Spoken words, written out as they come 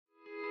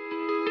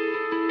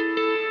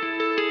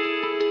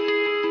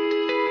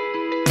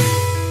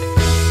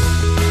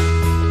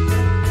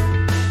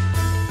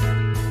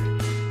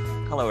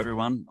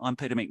everyone. I'm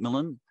Peter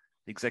McMillan,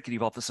 the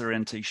Executive Officer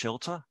at NT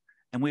Shelter,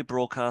 and we're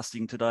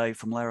broadcasting today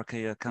from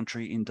Larrakia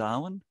country in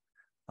Darwin.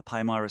 I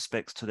pay my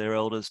respects to their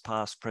elders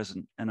past,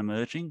 present and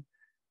emerging,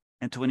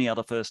 and to any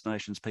other First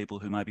Nations people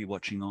who may be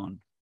watching on.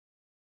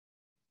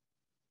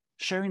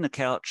 Sharing the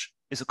Couch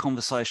is a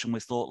conversation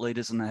with thought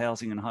leaders in the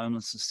housing and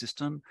homelessness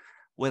system,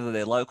 whether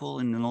they're local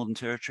in the Northern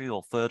Territory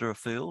or further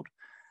afield,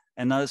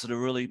 and those that are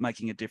really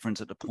making a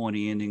difference at the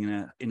pointy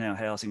ending in our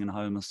housing and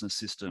homelessness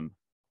system.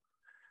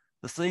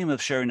 The theme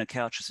of Sharing the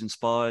Couch is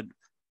inspired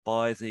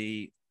by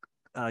the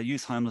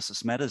Youth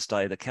Homelessness Matters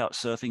Day, the couch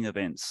surfing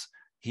events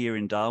here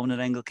in Darwin that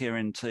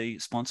Anglicare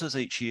NT sponsors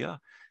each year,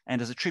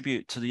 and as a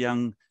tribute to the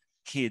young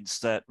kids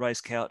that race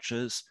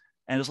couches,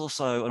 and is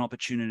also an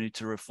opportunity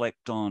to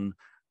reflect on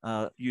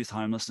youth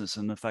homelessness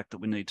and the fact that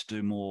we need to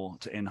do more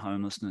to end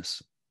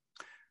homelessness.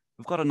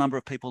 We've got a number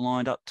of people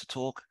lined up to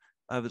talk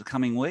over the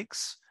coming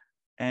weeks,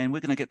 and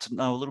we're going to get to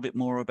know a little bit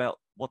more about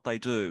what they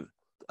do,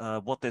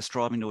 what they're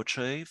striving to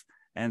achieve,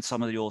 and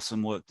some of the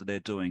awesome work that they're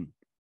doing.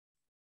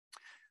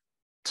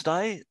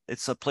 Today,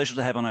 it's a pleasure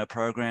to have on our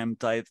program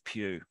Dave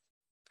Pugh.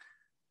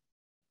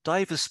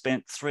 Dave has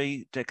spent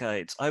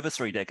over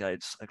 3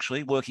 decades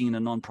actually, working in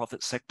the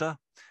non-profit sector,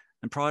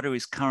 and prior to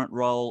his current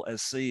role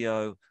as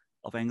CEO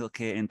of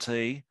Anglicare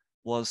NT,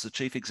 was the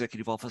Chief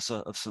Executive Officer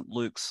of St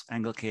Luke's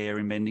Anglicare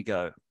in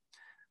Bendigo,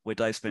 where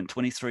Dave spent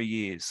 23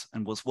 years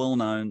and was well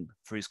known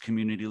for his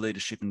community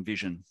leadership and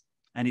vision.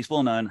 And he's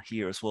well known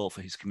here as well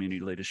for his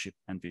community leadership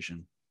and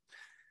vision.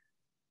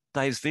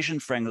 Dave's vision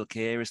for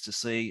Anglicare is to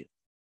see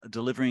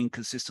delivering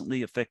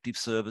consistently effective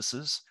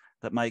services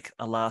that make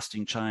a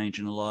lasting change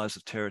in the lives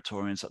of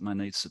Territorians that may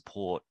need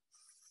support.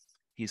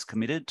 He's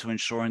committed to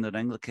ensuring that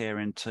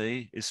Anglicare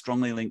NT is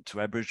strongly linked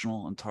to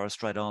Aboriginal and Torres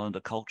Strait Islander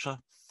culture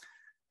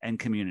and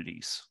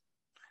communities.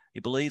 He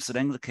believes that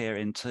Anglicare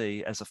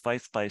NT, as a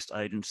faith-based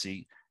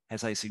agency,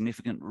 has a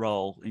significant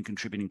role in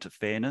contributing to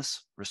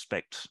fairness,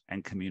 respect,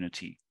 and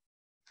community.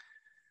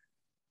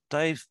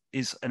 Dave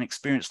is an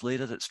experienced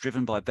leader that's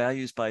driven by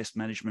values-based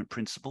management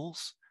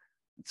principles.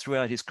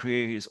 Throughout his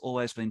career, he has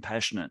always been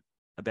passionate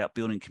about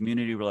building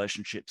community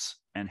relationships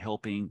and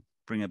helping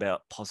bring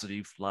about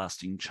positive,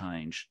 lasting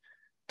change.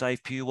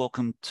 Dave Pugh,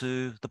 welcome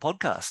to the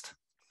podcast.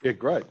 Yeah,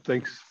 great.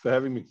 Thanks for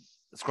having me.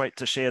 It's great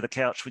to share the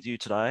couch with you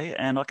today.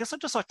 And I guess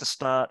I'd just like to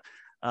start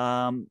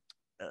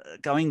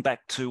going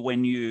back to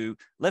when you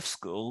left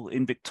school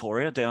in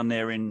Victoria, down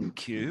there in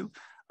Kew,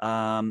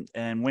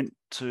 and went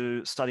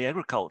to study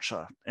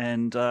agriculture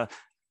and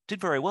did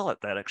very well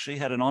at that, actually.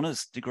 Had an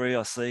honours degree,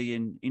 I see,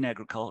 in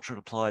agriculture and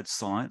applied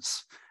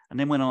science, and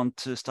then went on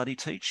to study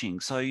teaching.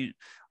 So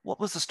what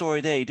was the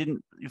story there?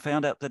 You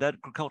found out that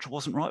agriculture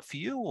wasn't right for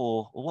you,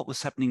 or what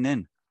was happening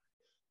then?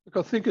 Look,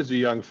 I think as a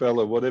young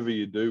fella, whatever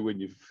you do when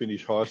you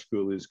finish high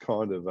school is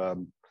kind of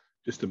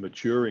just a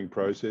maturing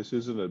process,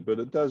 isn't it? But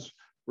it does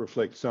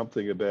reflect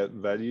something about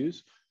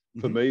values.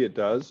 For me, it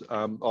does.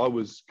 I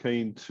was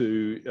keen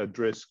to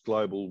address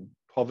global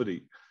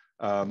poverty.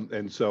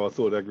 And so I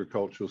thought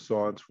agricultural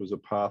science was a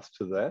path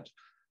to that.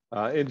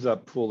 Ended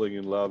up falling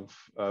in love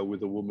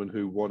with a woman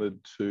who wanted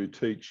to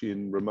teach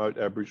in remote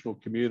Aboriginal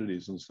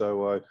communities. And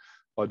so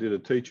I did a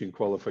teaching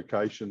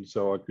qualification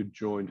so I could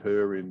join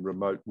her in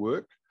remote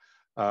work.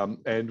 And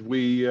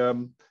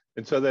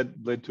so that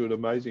led to an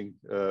amazing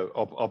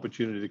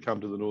opportunity to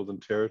come to the Northern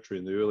Territory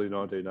in the early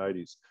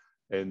 1980s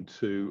and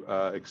to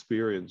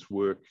experience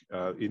work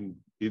in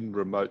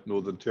remote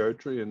Northern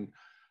Territory. And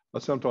I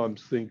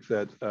sometimes think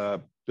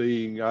that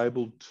being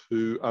able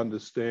to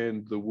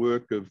understand the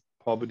work of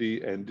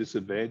poverty and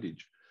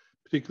disadvantage,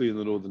 particularly in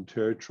the Northern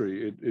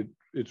Territory,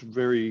 it's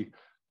very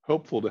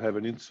helpful to have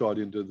an insight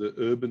into the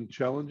urban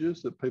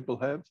challenges that people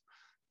have,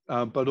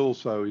 but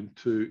also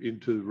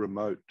into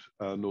remote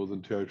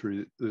Northern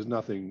Territory. There's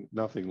nothing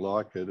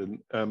like it. And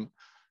of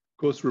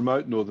course,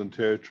 remote Northern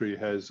Territory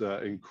has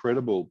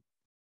incredible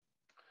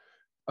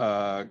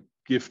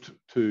gift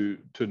to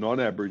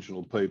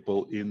non-Aboriginal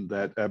people in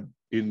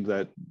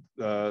that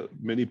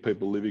many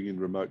people living in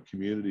remote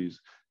communities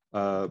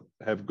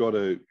have got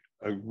a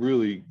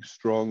really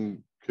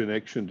strong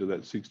connection to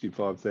that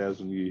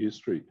 65,000-year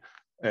history,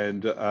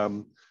 and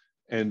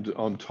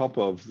on top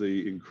of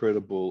the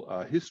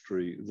incredible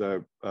history,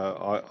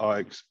 I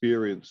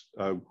experienced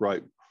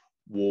great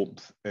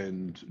warmth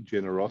and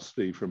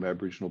generosity from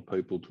Aboriginal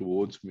people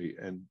towards me,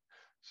 and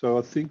so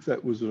I think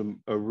that was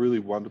a really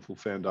wonderful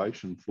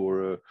foundation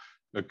for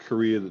a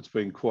career that's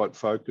been quite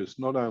focused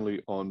not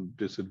only on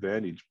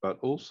disadvantage but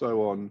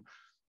also on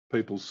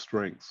people's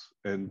strengths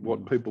and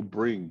what people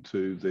bring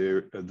to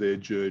their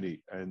journey.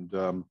 And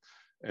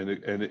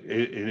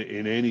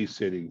in any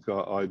setting,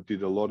 I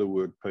did a lot of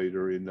work,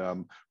 Peter,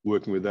 in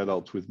working with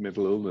adults with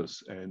mental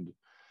illness, and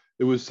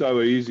it was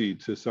so easy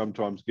to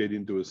sometimes get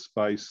into a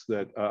space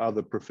that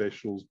other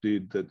professionals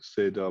did that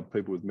said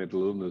people with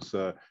mental illness,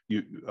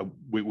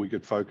 we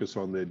could focus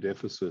on their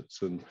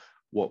deficits. And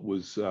what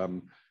was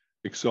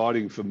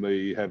exciting for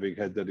me, having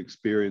had that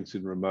experience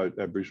in remote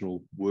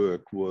Aboriginal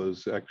work,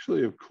 was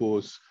actually, of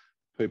course,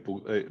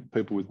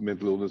 people with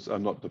mental illness are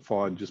not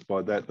defined just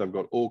by that. They've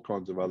got all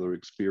kinds of other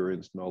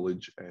experience,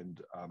 knowledge,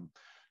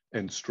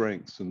 and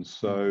strengths. And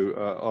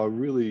so I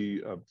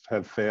really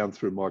have found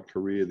through my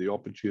career the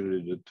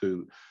opportunity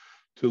to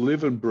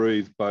live and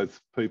breathe both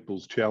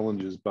people's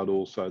challenges, but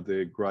also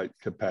their great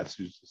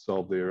capacities to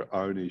solve their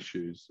own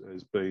issues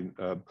has been,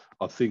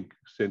 I think,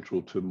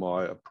 central to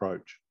my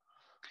approach.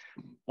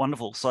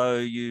 Wonderful. So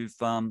you've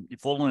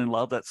fallen in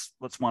love.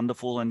 That's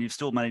wonderful, and you've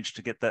still managed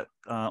to get that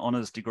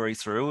honours degree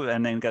through,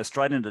 and then go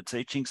straight into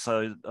teaching.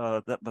 So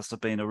that must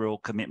have been a real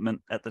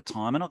commitment at the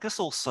time, and I guess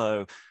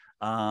also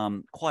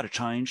quite a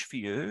change for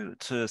you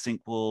to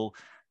think, well,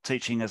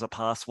 teaching as a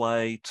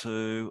pathway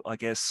to, I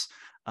guess,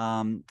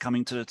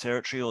 coming to the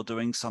territory or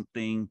doing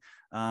something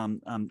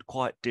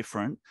quite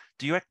different.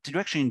 Did you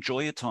actually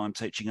enjoy your time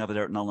teaching over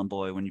there at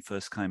Nhulunbuy when you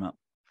first came up?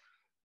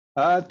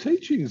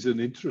 Teaching's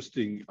an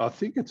interesting, I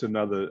think it's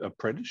another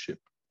apprenticeship.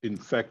 In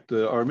fact,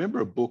 I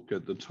remember a book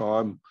at the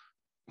time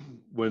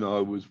when I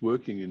was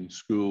working in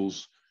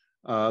schools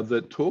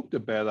that talked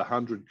about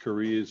 100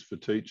 careers for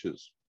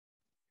teachers.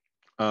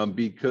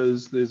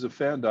 Because there's a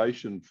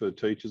foundation for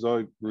teachers.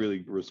 I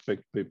really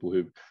respect people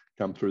who've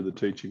come through the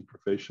teaching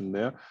profession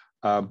now,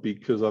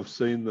 because I've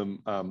seen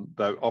them,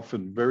 they're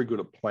often very good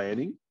at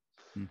planning,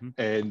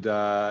 and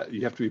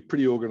you have to be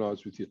pretty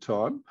organised with your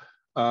time.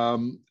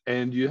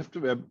 And you have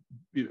to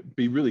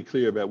be really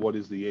clear about what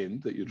is the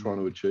end that you're trying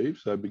to achieve.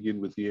 So begin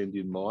with the end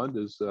in mind,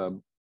 as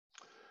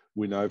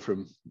we know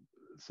from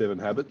 7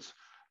 Habits.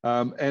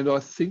 And I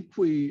think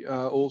we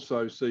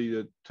also see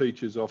that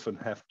teachers often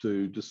have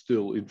to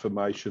distill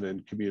information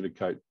and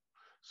communicate.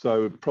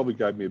 So it probably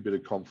gave me a bit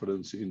of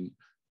confidence in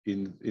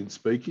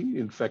speaking.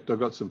 In fact, I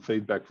got some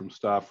feedback from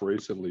staff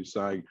recently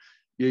saying,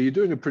 yeah, you're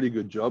doing a pretty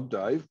good job,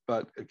 Dave,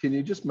 but can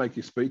you just make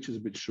your speeches a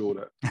bit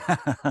shorter?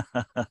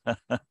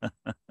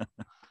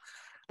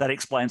 That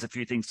explains a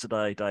few things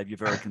today, Dave. You're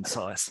very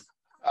concise.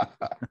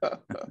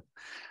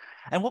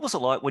 And what was it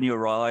like when you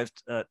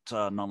arrived at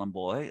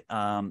Nhulunbuy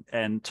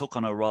and took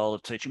on a role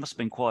of teaching? It must have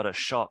been quite a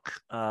shock.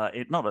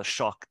 Not a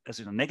shock as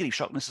in a negative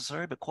shock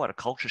necessarily, but quite a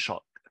culture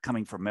shock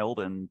coming from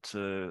Melbourne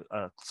to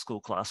a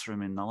school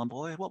classroom in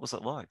Nhulunbuy. What was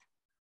it like?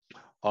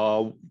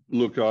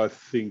 Look, I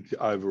think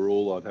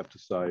overall I'd have to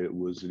say it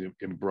was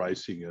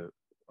embracing an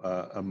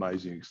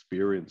amazing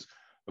experience.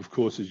 Of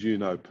course, as you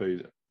know,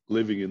 Pete,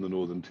 living in the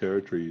Northern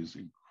Territory is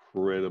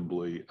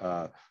incredibly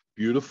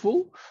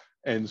beautiful.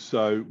 And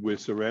so we're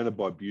surrounded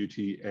by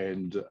beauty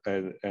and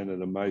an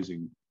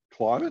amazing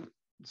climate.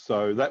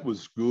 So that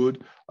was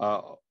good.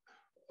 I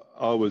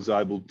was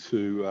able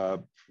to, I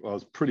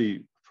was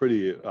pretty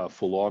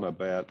full on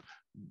about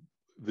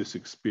this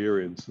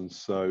experience. And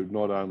so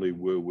not only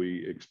were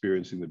we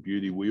experiencing the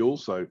beauty, we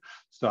also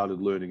started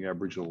learning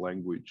Aboriginal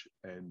language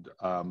and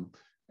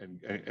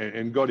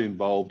got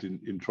involved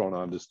in trying to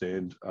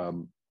understand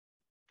an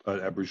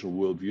Aboriginal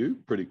worldview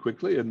pretty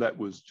quickly, and that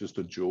was just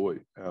a joy,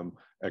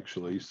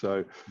 actually.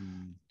 So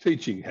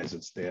teaching has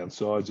its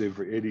downsides.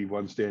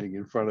 Anyone standing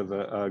in front of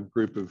a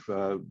group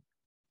of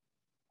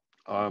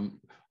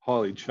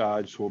highly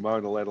charged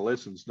hormonal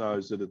adolescents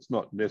knows that it's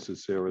not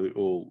necessarily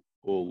all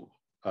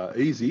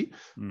easy,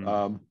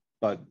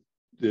 but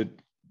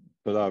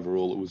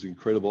overall it was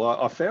incredible.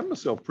 I found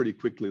myself pretty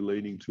quickly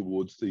leaning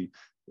towards the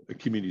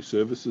community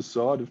services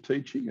side of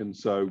teaching, and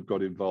so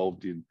got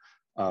involved in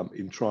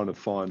trying to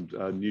find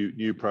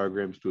new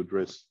programs to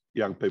address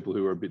young people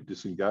who are a bit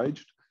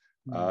disengaged.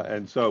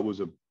 And so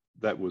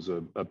that was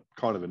a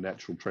kind of a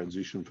natural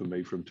transition for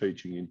me from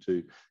teaching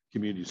into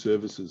community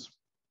services.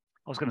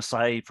 I was going to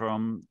say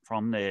from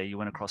there, you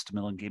went across to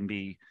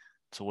Milingimbi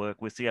to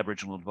work with the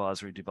Aboriginal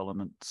Advisory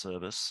Development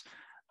Service.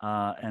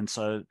 And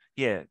so,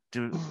 yeah,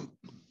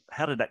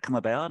 how did that come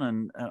about?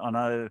 And I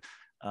know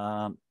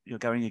you're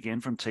going again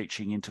from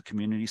teaching into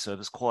community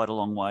service, quite a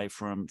long way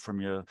from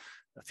your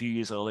a few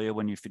years earlier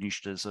when you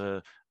finished as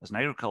an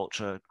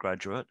agriculture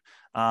graduate.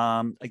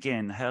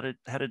 Again, how did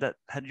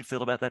you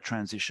feel about that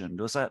transition?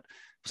 Was that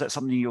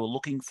something you were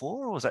looking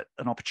for, or was that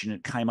an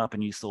opportunity that came up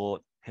and you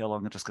thought, hell,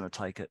 I'm just going to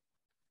take it?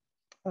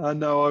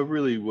 No, I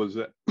really was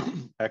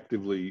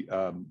actively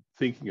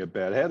thinking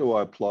about how do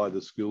I apply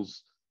the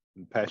skills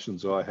and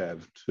passions I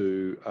have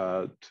to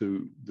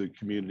the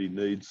community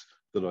needs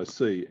that I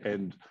see.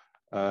 And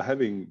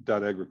having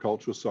done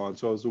agricultural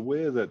science, I was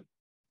aware that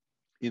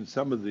in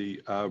some of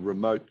the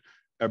remote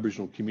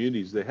Aboriginal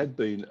communities, there had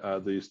been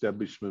the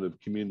establishment of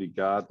community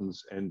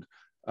gardens and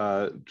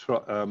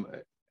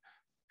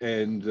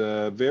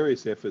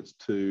various efforts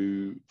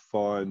to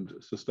find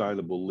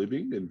sustainable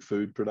living and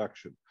food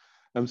production.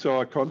 And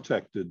so I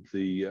contacted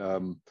the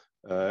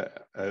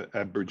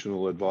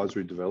Aboriginal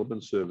Advisory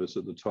Development Service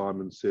at the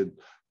time and said,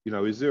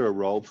 is there a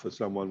role for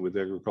someone with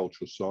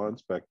agricultural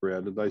science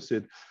background? And they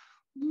said,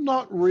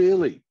 not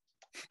really,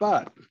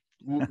 but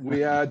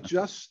we are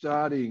just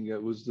starting.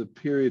 It was the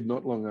period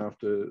not long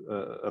after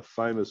a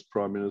famous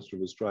Prime Minister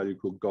of Australia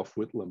called Gough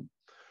Whitlam,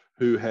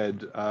 who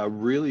had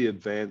really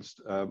advanced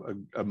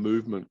a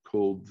movement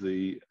called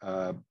the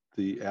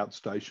the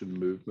outstation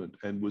movement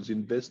and was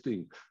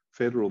investing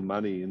federal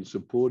money in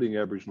supporting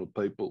Aboriginal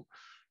people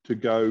to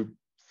go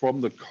from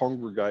the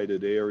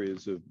congregated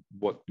areas of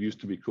what used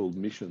to be called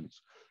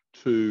missions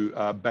to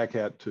back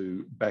out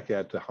to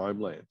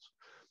homelands.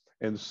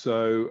 And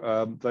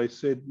so they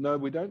said, no,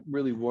 we don't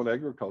really want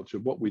agriculture.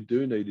 What we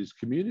do need is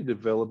community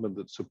development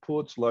that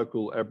supports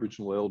local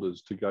Aboriginal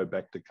elders to go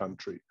back to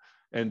country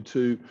and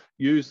to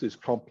use this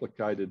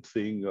complicated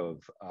thing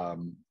of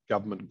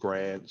government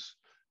grants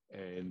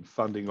and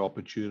funding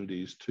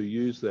opportunities to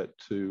use that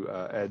to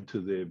add to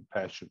their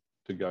passion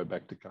to go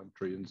back to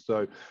country. And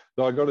so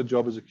I got a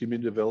job as a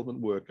community development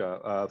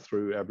worker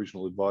through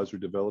Aboriginal Advisory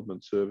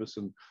Development Service,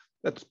 and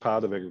that's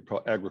part of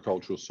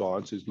agricultural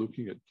science, is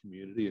looking at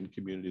community and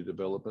community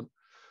development.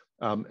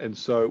 And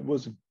so it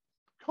was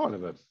kind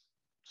of a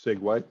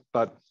segue,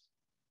 but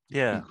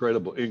yeah,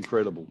 incredible,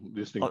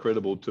 just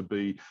incredible to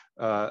be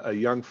a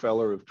young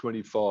fella of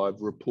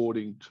 25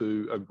 reporting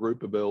to a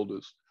group of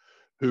elders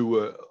who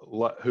were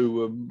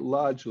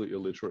largely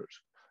illiterate,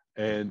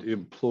 and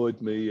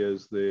employed me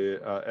as their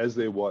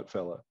white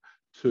fella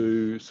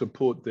to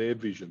support their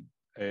vision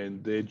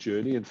and their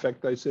journey. In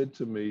fact, they said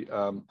to me,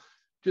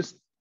 just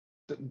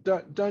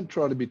don't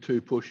try to be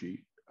too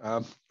pushy.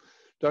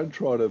 Don't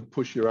try to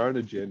push your own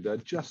agenda.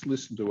 Just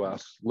listen to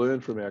us, learn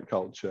from our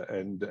culture,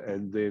 and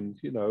then,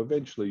 you know,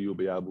 eventually you'll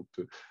be able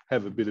to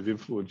have a bit of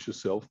influence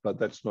yourself. But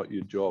that's not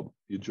your job.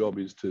 Your job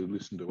is to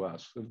listen to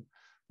us. And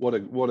what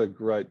a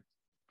great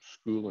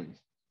schooling.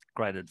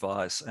 Great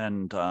advice.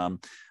 And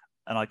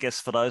I guess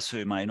for those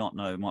who may not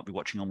know, might be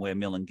watching on where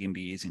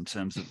Milingimbi is in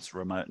terms of its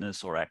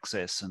remoteness or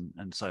access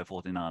and so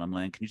forth in Arnhem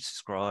Land. Can you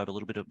describe a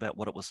little bit about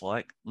what it was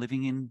like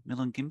living in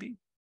Milingimbi?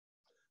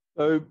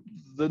 So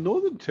the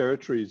Northern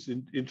Territory is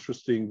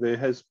interesting.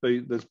 There's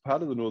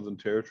part of the Northern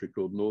Territory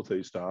called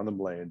Northeast Arnhem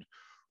Land,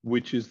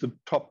 which is the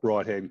top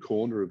right-hand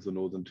corner of the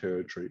Northern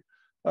Territory,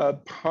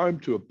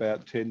 home to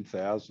about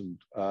 10,000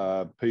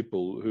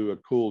 people who are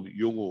called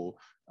Yungur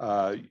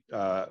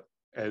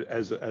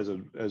as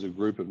a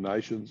group of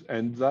nations,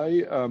 and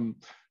they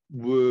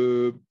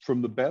were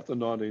from about the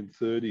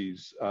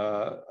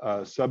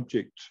 1930s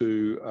subject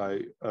to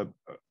a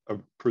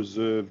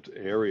preserved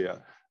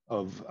area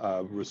of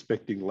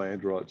respecting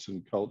land rights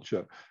and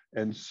culture.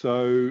 And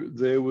so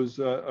there was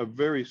a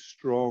very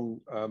strong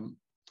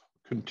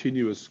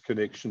continuous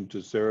connection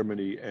to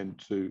ceremony and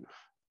to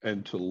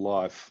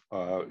life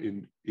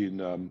on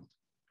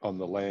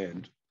the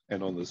land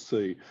and on the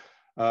sea.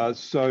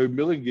 So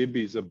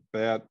Milingimbi is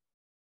about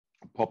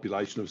a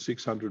population of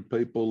 600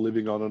 people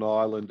living on an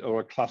island, or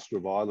a cluster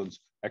of islands,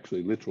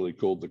 actually literally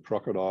called the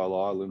Crocodile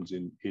Islands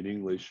in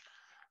English.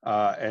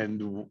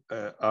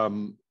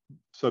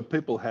 So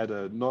people had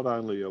not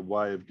only a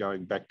way of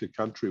going back to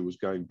country, was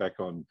going back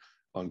on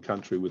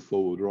country with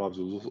four-wheel drives,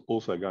 it was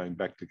also going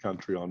back to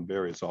country on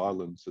various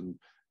islands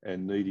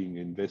and needing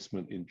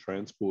investment in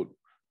transport,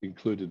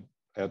 included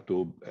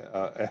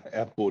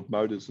outboard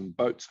motors and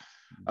boats.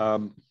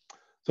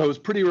 So it was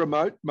pretty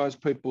remote.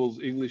 Most people's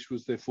English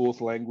was their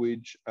fourth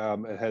language.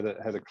 It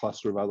had a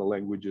cluster of other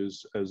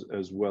languages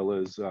as well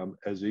as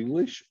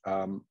English,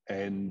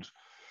 and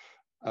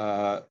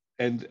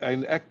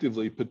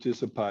actively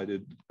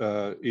participated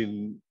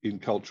in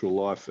cultural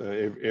life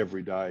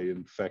every day.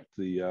 In fact,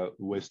 the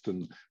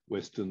Western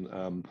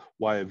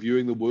way of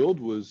viewing the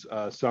world was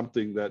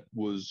something that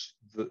was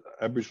the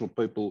Aboriginal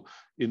people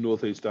in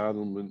Northeast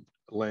Arnhem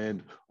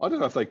Land. I don't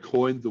know if they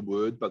coined the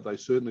word, but they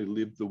certainly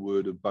lived the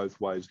word of both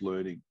ways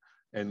learning,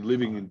 and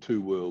living in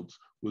two worlds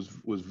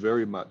was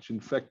very much.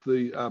 In fact,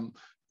 the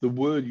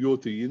word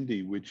Yorta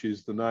Yindi, which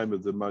is the name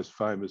of the most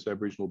famous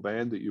Aboriginal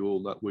band that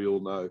we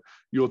all know,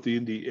 Yorta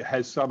Yindi, it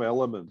has some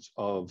elements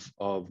of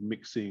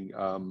mixing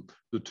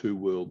the two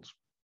worlds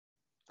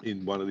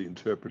in one of the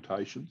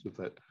interpretations of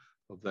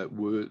that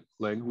word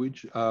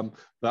language. The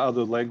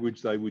other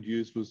language they would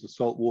use was the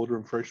saltwater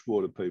and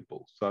freshwater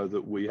people, so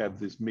that we have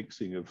this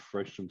mixing of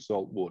fresh and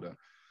salt water.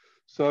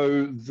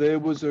 So there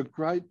was a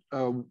great,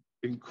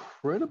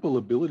 incredible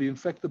ability. In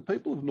fact, the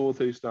people of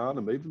Northeast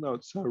Arnhem, even though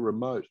it's so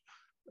remote,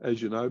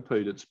 as you know,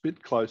 Pete, it's a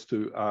bit close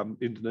to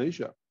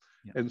Indonesia.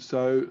 Yep. And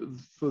so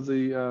for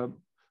the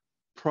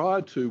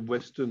prior to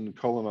Western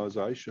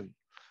colonisation,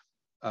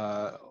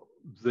 there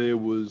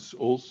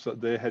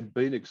had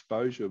been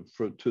exposure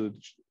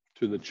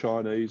to the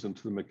Chinese and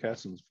to the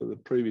Macassans for the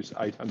previous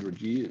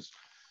 800 years.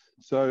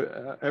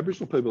 So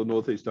Aboriginal people of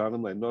Northeast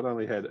Arnhem Land not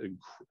only have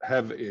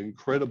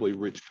incredibly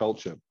rich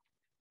culture,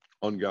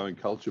 ongoing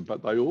culture,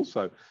 but they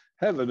also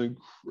have an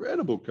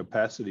incredible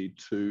capacity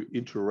to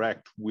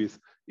interact with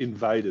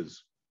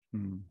invaders.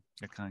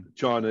 Okay. The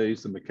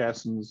Chinese, the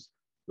Macassans,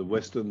 the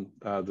Western,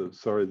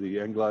 the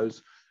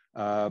Anglos.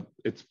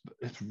 It's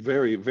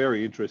very,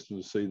 very interesting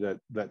to see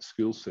that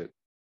skill set.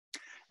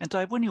 And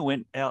Dave, when you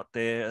went out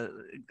there,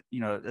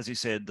 as you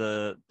said,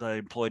 they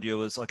employed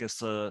you as, I guess,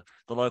 the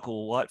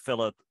local white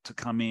fella to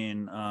come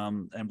in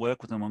and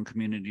work with them on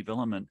community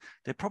development.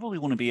 There probably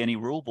wouldn't be any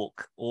rule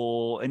book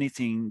or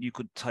anything you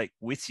could take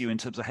with you in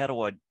terms of how do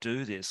I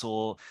do this,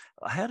 or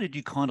how did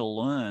you kind of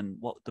learn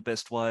what the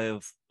best way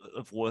of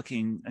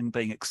working and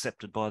being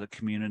accepted by the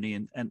community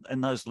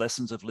and those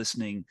lessons of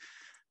listening.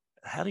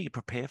 How do you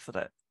prepare for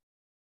that?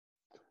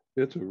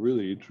 That's a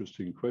really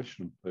interesting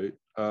question, Pete.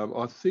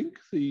 I think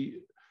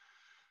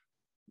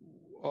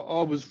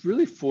I was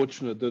really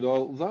fortunate that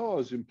although I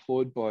was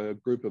employed by a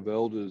group of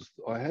elders,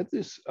 I had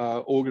this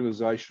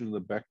organisation in the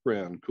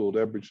background called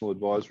Aboriginal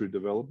Advisory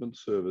Development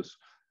Service.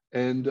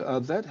 And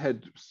that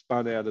had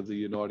spun out of the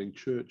Uniting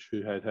Church,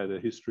 who had a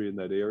history in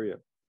that area.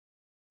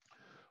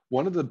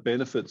 One of the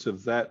benefits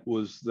of that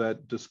was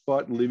that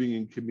despite living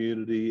in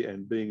community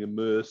and being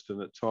immersed,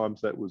 and at times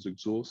that was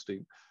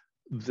exhausting,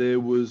 there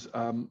was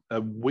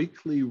a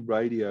weekly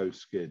radio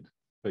sked.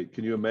 Pete,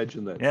 can you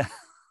imagine that? Yeah.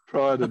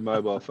 Prior to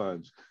mobile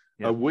phones.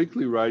 Yep. A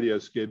weekly radio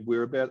sked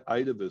where about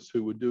 8 of us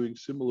who were doing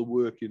similar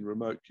work in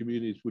remote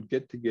communities would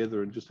get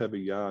together and just have a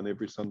yarn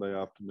every Sunday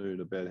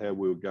afternoon about how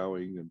we were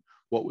going and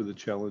what were the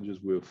challenges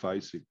we were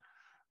facing.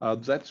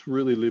 That's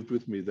really lived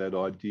with me, that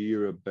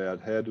idea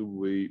about how do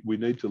we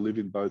need to live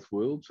in both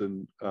worlds,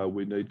 and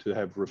we need to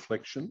have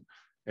reflection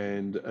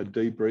and a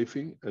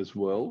debriefing as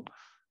well.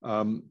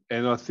 And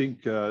I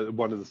think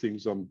one of the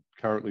things I'm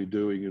currently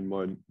doing in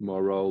my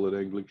role at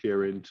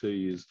Anglicare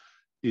NT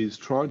is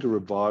trying to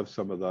revive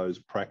some of those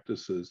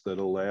practices that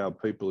allow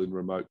people in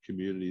remote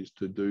communities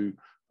to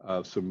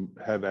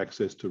have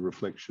access to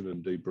reflection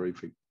and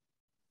debriefing.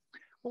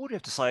 What would you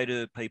have to say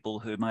to people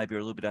who maybe are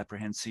a little bit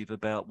apprehensive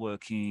about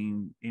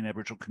working in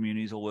Aboriginal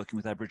communities or working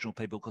with Aboriginal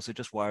people because they're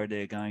just worried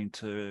they're going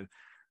to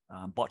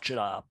botch it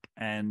up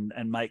and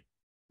make,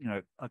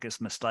 I guess,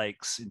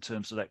 mistakes in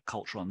terms of that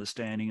cultural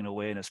understanding and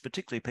awareness,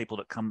 particularly people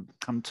that come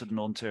to the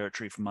Northern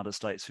Territory from other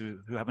states who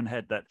haven't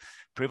had that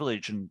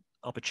privilege and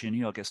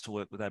opportunity, I guess, to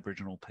work with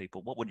Aboriginal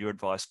people? What would your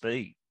advice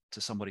be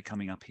to somebody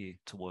coming up here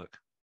to work?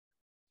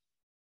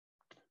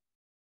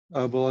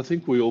 Well, I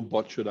think we all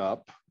botch it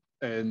up,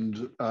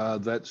 and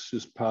that's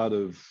just part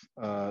of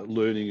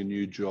learning a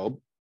new job.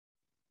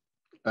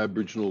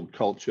 Aboriginal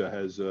culture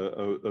has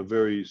a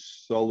very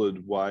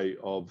solid way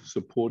of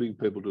supporting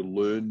people to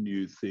learn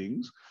new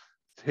things.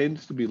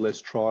 Tends to be less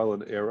trial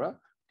and error,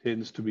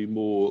 tends to be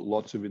more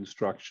lots of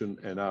instruction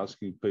and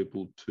asking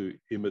people to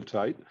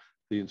imitate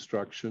the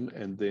instruction.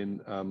 And then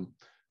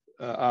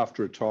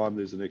after a time,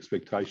 there's an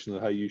expectation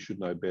that, hey, you should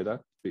know better.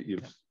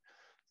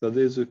 So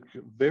there's a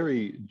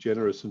very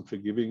generous and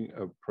forgiving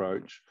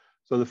approach.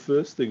 So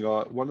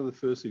one of the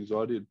first things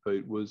I did,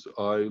 Pete, was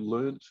I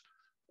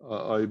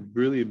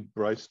really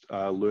embraced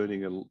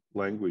learning a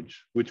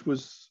language, which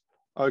was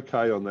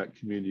okay on that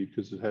community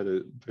because it had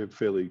a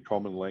fairly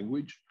common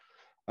language.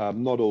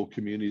 Not all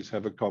communities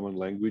have a common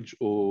language,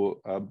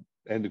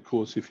 and of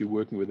course, if you're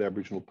working with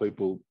Aboriginal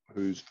people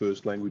whose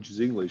first language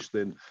is English,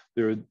 then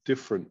there are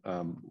different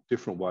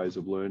ways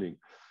of learning.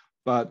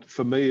 But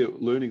for me,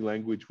 learning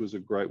language was a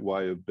great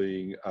way of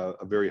being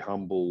a very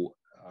humble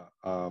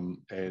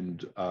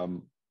and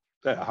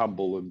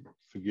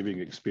forgiving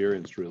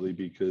experience, really,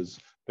 because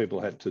people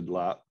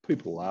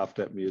laughed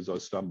at me as I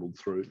stumbled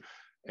through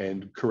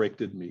and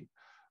corrected me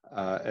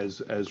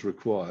as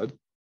required.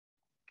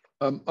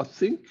 I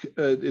think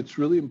it's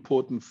really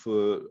important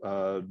for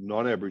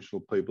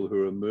non-Aboriginal people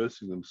who are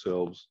immersing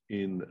themselves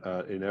in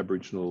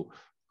Aboriginal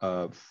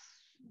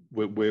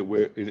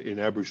in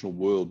Aboriginal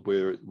world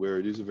where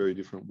it is a very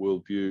different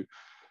worldview,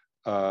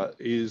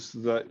 is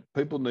that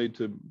people need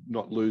to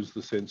not lose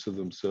the sense of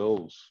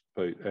themselves,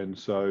 Pete. And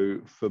so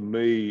for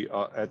me,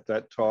 at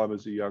that time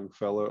as a young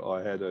fellow,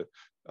 I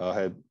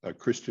had a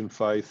Christian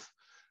faith,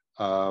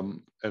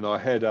 and I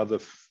had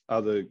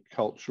other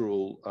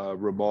cultural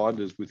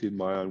reminders within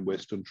my own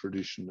Western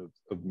tradition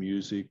of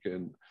music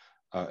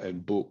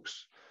and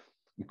books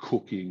and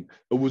cooking.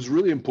 It was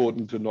really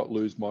important to not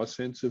lose my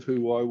sense of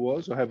who I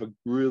was. I have a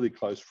really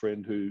close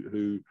friend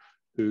who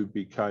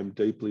became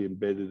deeply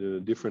embedded in a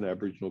different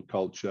Aboriginal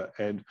culture,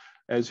 and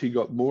as he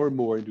got more and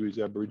more into his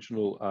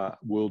Aboriginal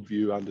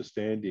worldview,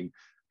 understanding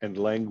and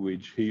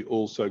language, he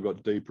also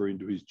got deeper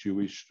into his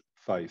Jewish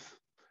faith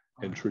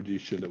and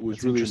tradition. It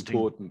was really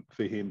important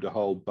for him to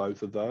hold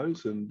both of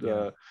those, and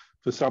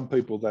for some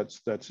people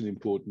that's an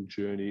important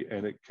journey,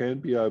 and it can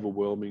be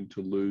overwhelming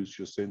to lose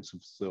your sense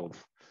of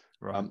self.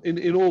 Right.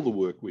 In all the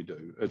work we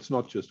do. It's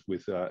not just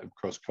with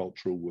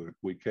cross-cultural work.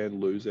 We can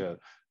lose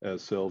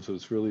ourselves.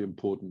 It's really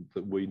important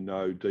that we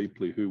know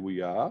deeply who we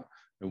are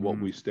and what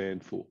we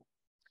stand for.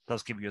 It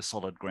does give you a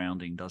solid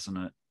grounding, doesn't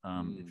it?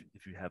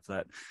 If you have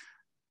that.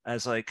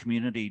 As a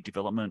community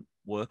development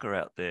worker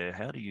out there,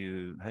 how do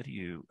you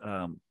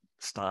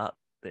start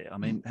there? I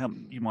mean,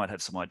 you might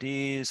have some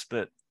ideas,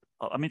 but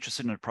I'm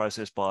interested in the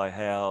process by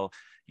how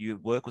you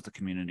work with the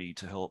community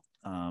to help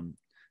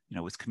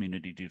with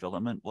community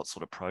development, what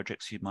sort of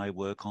projects you may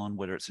work on,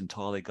 whether it's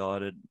entirely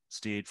guided,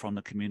 steered from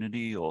the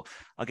community, or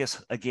I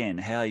guess, again,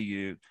 how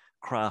you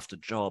craft a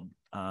job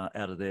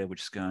out of there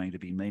which is going to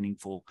be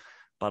meaningful,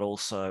 but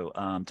also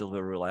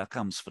deliver real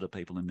outcomes for the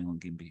people in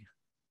Milingimbi?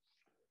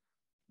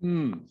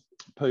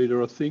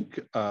 Peter, I think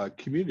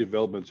community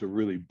development's a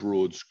really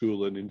broad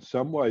school, and in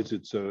some ways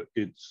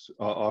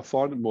I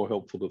find it more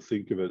helpful to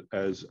think of it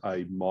as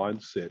a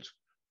mindset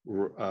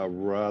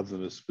rather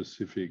than a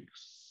specific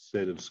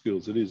set of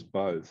skills. It is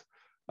both.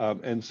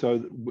 And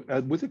so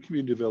with a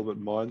community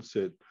development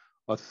mindset,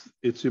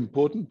 it's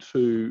important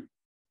to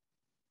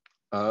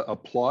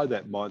apply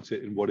that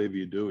mindset in whatever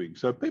you're doing.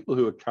 So people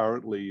who are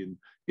currently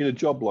in a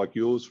job like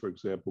yours, for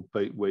example,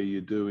 Pete, where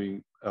you're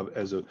doing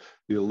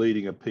you're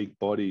leading a peak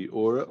body,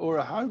 or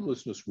a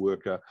homelessness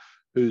worker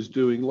who's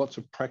doing lots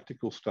of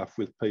practical stuff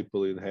with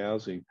people in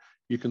housing,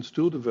 you can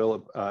still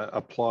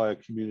apply a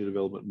community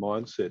development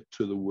mindset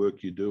to the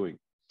work you're doing.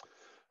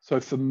 So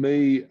for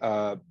me,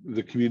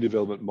 the community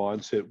development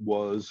mindset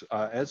was,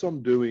 as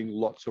I'm doing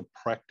lots of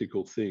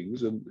practical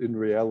things, and in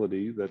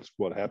reality, that's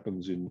what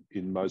happens in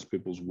most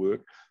people's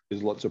work,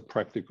 there's lots of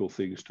practical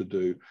things to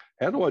do.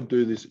 How do I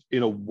do this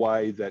in a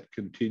way that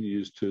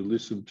continues to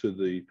listen to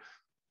the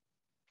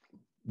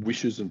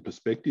wishes and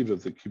perspective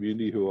of the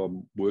community who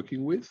I'm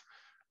working with?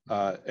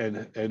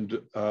 And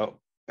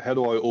how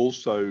do I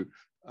also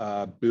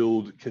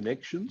build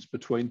connections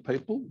between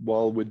people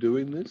while we're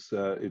doing this?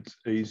 It's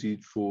easy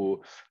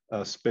for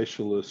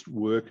specialist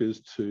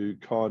workers to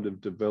kind of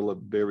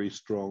develop very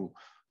strong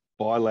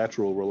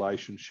bilateral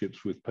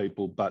relationships with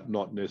people, but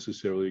not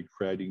necessarily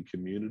creating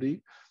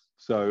community.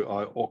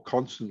 So I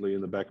constantly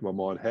in the back of my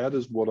mind, how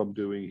does what I'm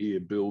doing here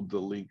build the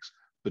links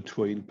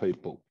between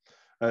people?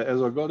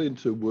 As I got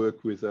into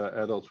work with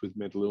adults with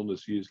mental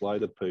illness years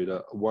later,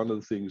 Peter, one of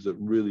the things that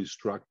really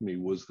struck me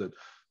was that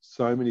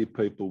so many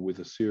people with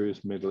a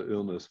serious mental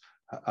illness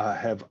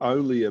have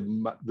only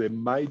their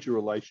major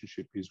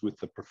relationship is with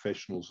the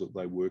professionals that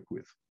they work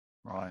with.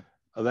 Right.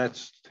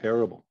 That's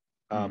terrible.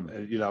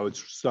 And, you know,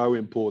 it's so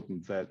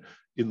important that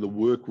in the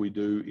work we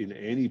do in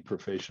any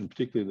profession,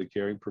 particularly in the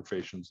caring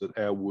professions, that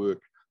our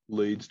work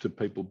leads to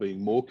people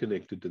being more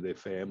connected to their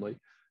family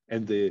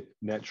and their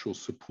natural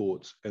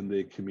supports and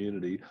their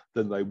community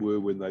than they were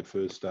when they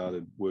first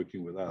started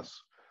working with us.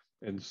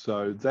 And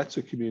so that's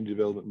a community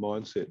development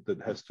mindset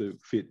that has to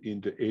fit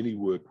into any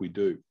work we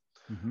do.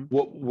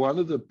 One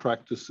of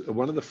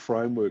the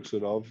frameworks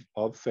that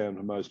I've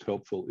found most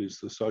helpful is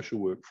the social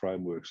work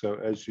framework. So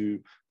as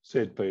you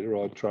said, Peter,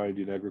 I trained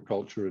in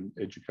agriculture and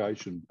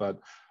education, but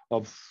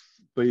I've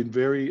been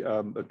very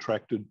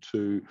attracted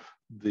to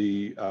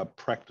the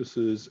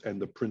practices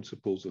and the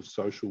principles of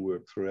social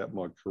work throughout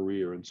my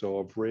career. And so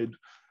I've read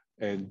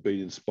and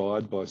been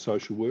inspired by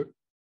social work.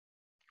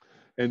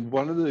 And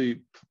one of the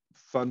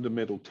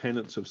fundamental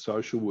tenets of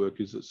social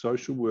work is that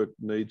social work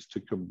needs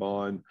to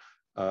combine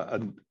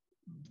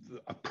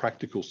a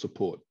practical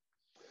support.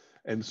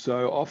 And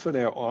so often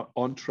our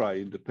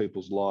entree into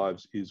people's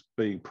lives is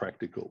being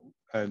practical.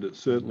 And it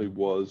certainly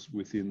was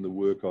within the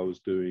work I was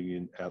doing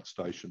in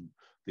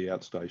the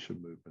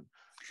outstation movement.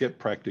 Get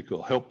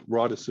practical, help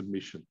write a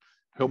submission,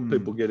 help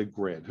people get a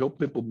grant, help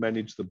people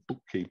manage the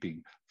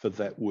bookkeeping for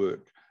that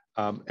work.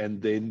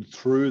 And then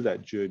through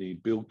that journey,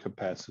 build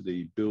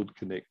capacity, build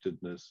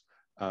connectedness,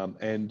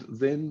 and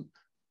then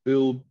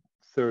build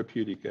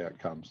therapeutic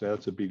outcomes. Now,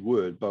 that's a big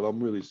word, but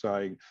I'm really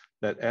saying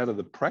that out of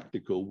the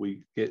practical,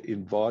 we get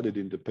invited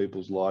into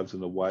people's lives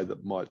in a way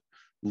that might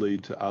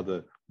lead to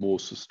other more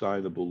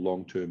sustainable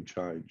long-term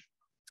change.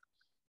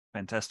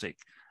 Fantastic.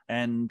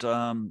 And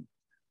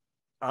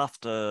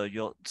after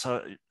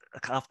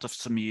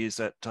some years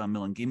at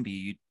Milingimbi,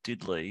 you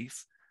did leave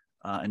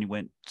and you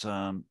went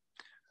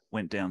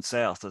down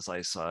south, as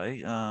they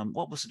say.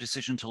 What was the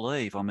decision to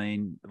leave? I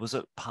mean, was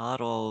it part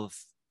of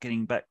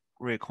getting back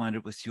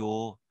reacquainted with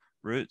your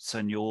roots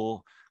and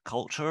your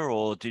culture,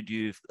 or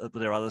were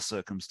there other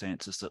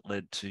circumstances that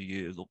led to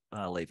you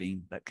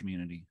leaving that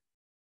community?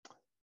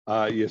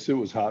 Yes, it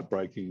was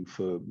heartbreaking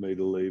for me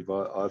to leave.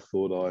 I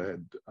thought I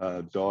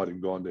had died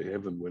and gone to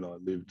heaven when I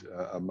lived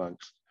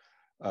amongst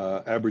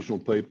Aboriginal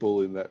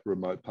people in that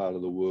remote part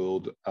of the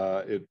world.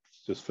 It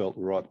just felt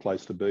the right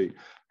place to be.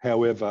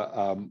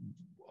 However,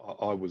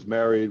 I was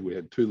married, we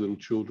had 2 little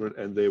children,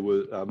 and there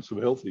were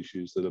some health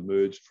issues that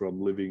emerged from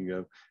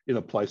living in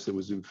a place that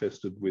was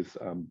infested with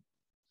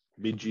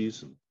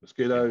midges and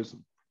mosquitoes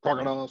and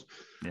crocodiles.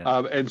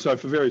 And so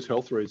for various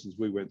health reasons,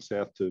 we went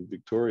south to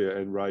Victoria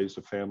and raised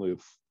a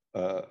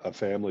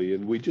family,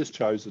 and we just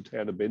chose the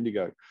town of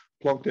Bendigo,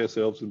 plonked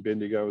ourselves in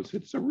Bendigo and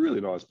said, it's a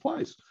really nice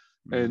place.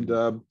 And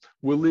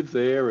we'll live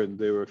there, and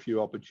there were a few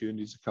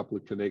opportunities, a couple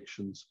of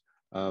connections,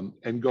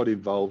 and got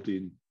involved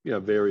in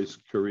various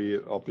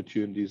career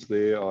opportunities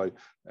there. I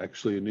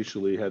actually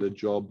initially had a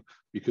job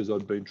because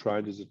I'd been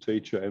trained as a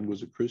teacher and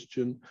was a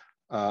Christian.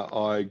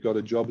 I got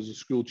a job as a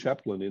school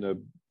chaplain in a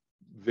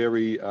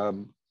very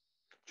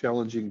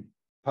challenging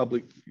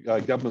public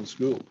government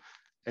school,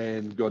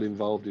 and got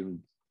involved in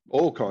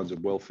all kinds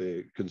of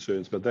welfare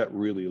concerns, but that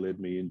really led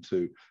me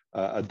into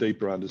a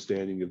deeper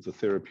understanding of the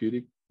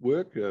therapeutic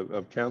work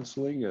of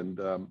counselling and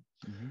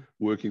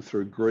working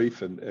through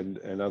grief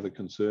and other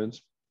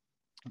concerns.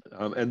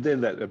 And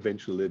then that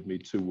eventually led me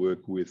to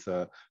work with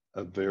a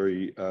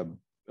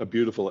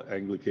beautiful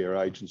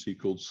Anglicare agency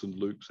called St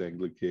Luke's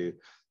Anglicare,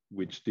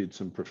 which did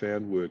some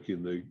profound work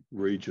in the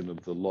region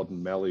of the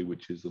Loddon Mallee,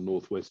 which is the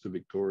northwest of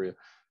Victoria.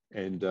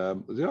 And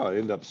I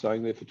ended up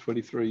staying there for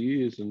 23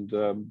 years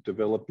and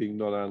developing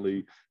not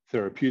only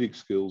therapeutic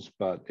skills,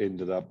 but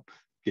ended up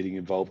getting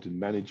involved in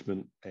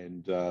management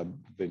and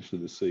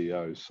eventually the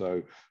CEO.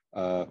 So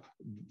I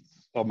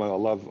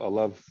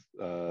love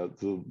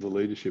the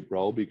leadership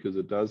role, because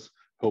it does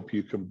help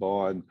you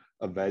combine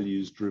a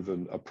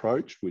values-driven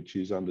approach, which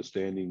is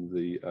understanding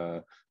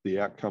the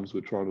outcomes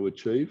we're trying to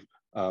achieve,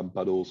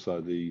 but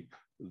also the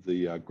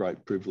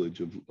great privilege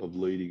of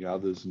leading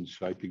others and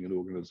shaping an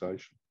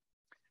organisation.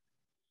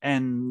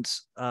 And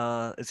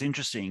it's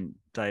interesting,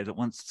 Dave, that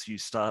when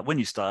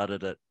you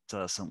started at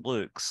St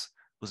Luke's,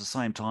 was the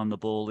same time the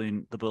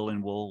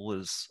Berlin Wall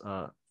was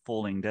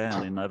falling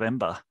down in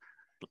November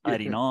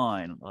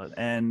 '89,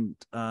 and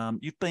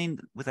you've been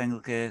with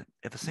Anglicare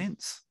ever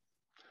since,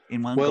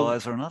 in one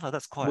guise or another.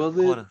 That's quite a...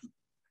 Look,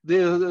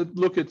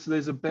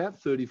 there's about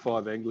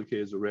 35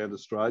 Anglicares around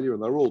Australia,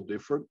 and they're all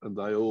different, and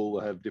they all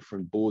have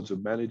different boards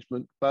of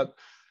management. But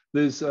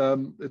there's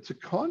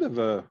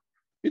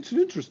it's an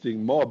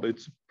interesting mob.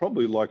 It's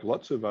probably like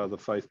lots of other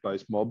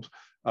faith-based mobs,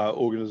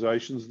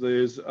 organisations.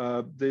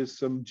 There's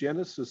some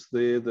genesis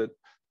there that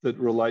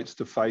relates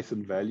to faith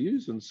and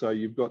values, and so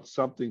you've got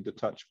something to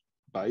touch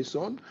base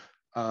on,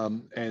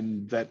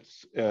 and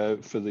that's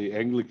for the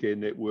Anglicare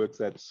network.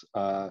 That's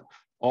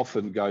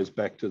often goes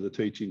back to the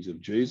teachings of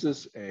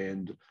Jesus,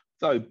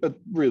 but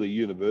really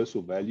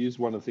universal values.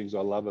 One of the things I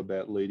love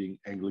about leading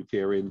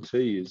Anglicare NT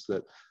is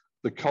that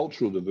the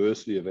cultural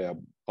diversity of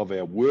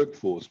our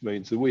workforce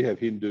means that we have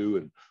Hindu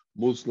and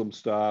Muslim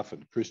staff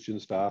and Christian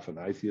staff and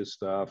atheist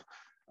staff.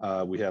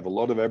 We have a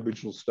lot of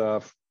Aboriginal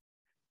staff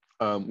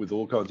with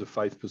all kinds of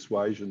faith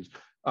persuasions,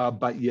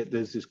 but yet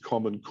there's this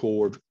common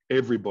core of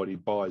everybody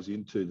buys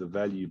into the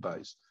value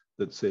base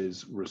that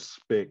says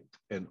respect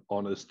and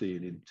honesty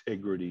and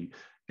integrity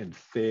and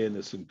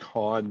fairness and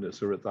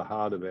kindness are at the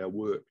heart of our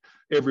work.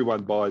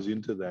 Everyone buys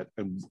into that,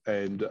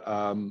 and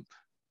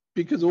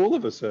because all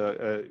of us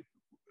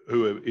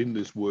who are in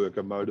this work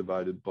are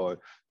motivated by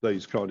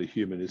these kind of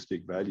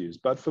humanistic values.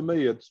 But for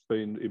me, it's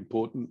been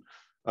important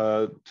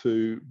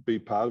to be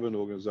part of an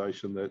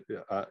organisation that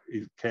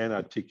it can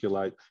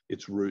articulate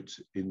its roots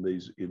in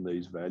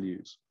these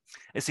values.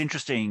 It's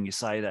interesting you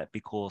say that,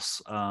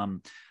 because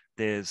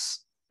there's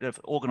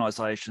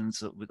organisations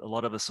that a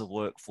lot of us have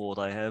worked for.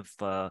 They have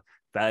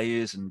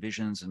values and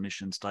visions and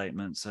mission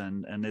statements,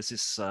 and there's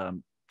this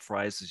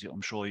phrase, as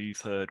I'm sure you've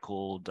heard,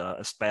 called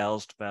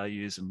espoused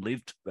values and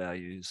lived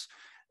values.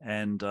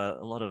 And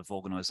a lot of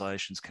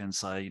organisations can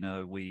say,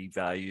 we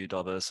value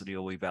diversity,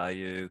 or we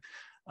value,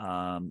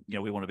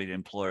 we want to be the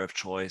employer of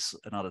choice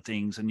and other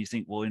things. And you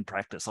think, well, in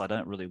practice, I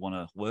don't really want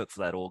to work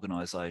for that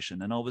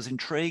organisation. And I was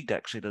intrigued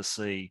actually to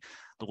see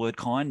the word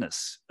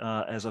kindness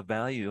as a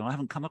value. And I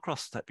haven't come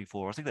across that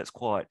before. I think that's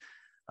quite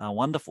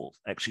wonderful,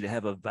 actually, to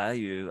have a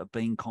value of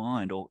being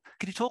kind. Or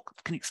can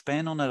you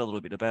expand on that a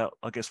little bit about,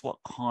 I guess, what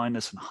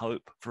kindness and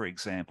hope, for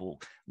example,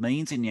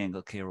 means in the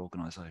Anglicare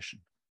organisation?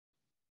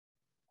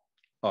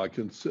 I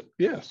can,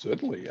 yeah,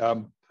 certainly.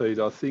 Pete,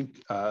 I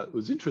think it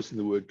was interesting,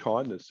 the word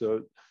kindness.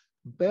 So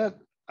about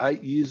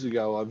 8 years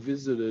ago, I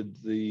visited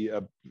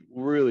the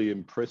really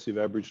impressive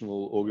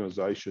Aboriginal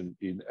organisation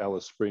in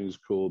Alice Springs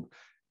called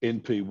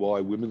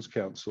NPY Women's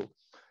Council.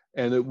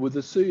 And the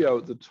CEO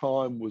at the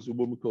time was a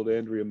woman called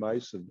Andrea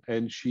Mason,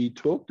 and she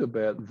talked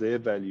about their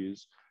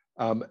values,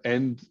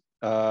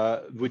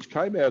 which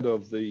came out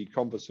of the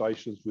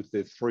conversations with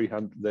their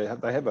 300. They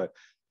have a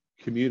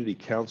community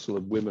council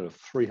of women of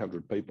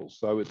 300 people.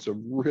 So it's a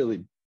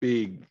really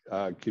big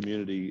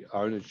community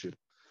ownership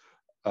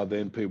of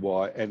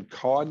NPY. And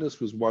kindness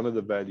was one of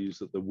the values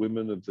that the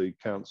women of the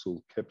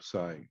council kept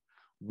saying.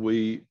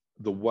 The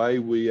way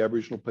we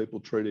Aboriginal people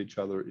treat each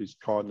other is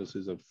kindness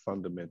is a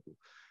fundamental.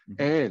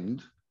 Mm-hmm.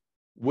 And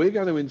we're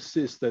going to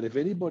insist that if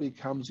anybody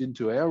comes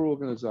into our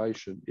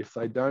organisation, if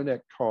they don't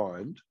act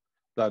kind,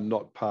 they're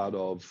not part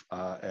of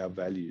our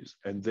values.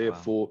 And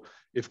therefore,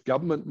 if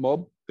government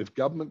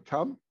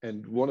come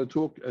and want to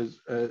talk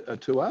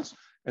to us,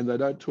 and they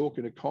don't talk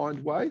in a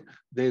kind way,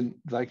 then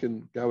they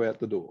can go out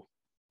the door.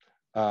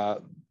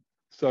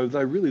 So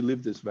they really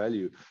live this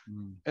value.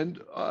 Mm.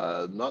 And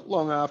not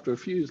long after, a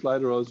few years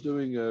later, I was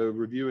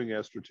reviewing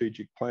our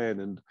strategic plan,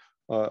 and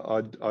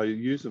I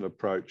use an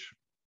approach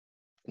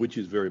which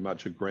is very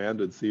much a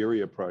grounded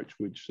theory approach,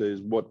 which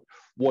says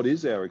what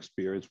is our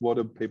experience? What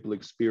are people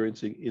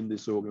experiencing in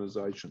this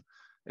organisation?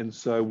 And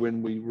so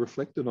when we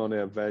reflected on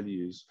our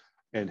values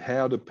and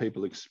how do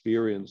people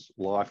experience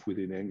life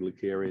within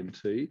Anglicare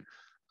NT,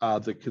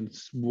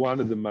 one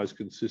of the most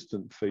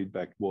consistent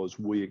feedback was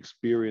we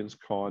experience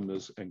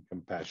kindness and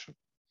compassion.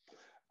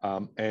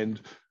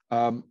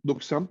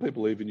 Look, some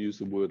people even use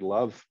the word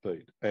love,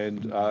 Pete,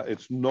 and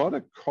it's not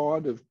a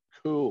kind of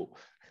cool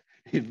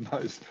in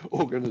most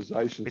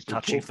organisations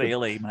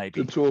touchy-feely,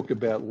 maybe, to talk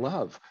about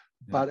love,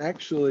 but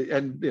actually,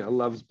 and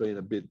love's been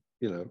a bit,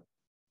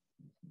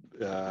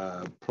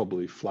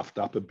 probably fluffed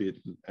up a bit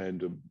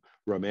and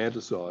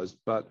romanticized,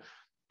 but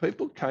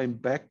people came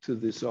back to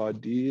this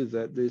idea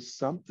that there's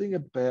something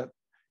about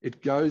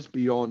it goes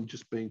beyond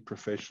just being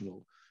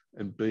professional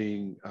and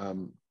being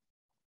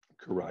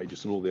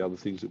courageous and all the other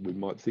things that we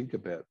might think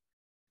about.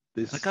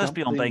 There's it goes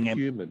something beyond being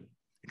human.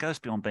 It goes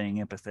beyond being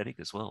empathetic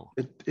as well.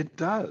 It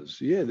does,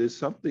 yeah. There's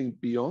something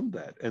beyond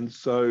that, and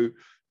so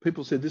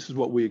people said this is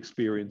what we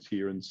experience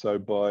here, and so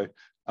by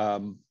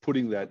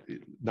putting that,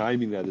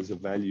 naming that as a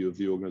value of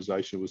the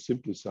organisation, was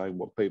simply saying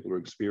what people are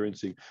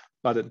experiencing.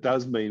 But it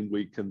does mean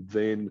we can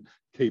then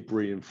keep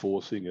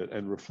reinforcing it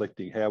and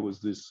reflecting how was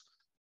this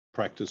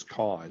practice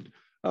kind.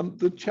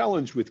 The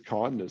challenge with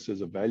kindness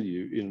as a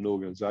value in an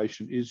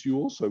organisation is you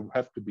also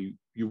have to be,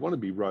 you want to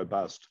be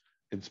robust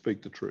and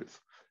speak the truth.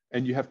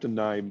 And you have to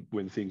name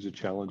when things are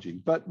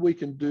challenging, but we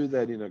can do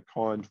that in a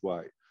kind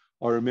way.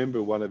 I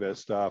remember one of our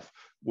staff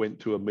went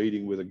to a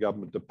meeting with a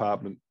government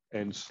department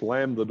and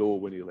slammed the door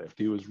when he left.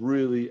 He was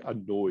really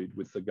annoyed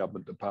with the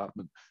government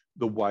department,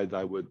 the way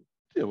they would,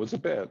 it was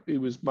he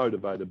was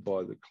motivated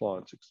by the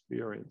client's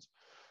experience.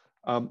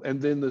 And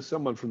then there's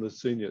someone from the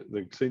senior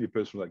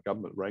person from that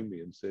government rang me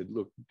and said,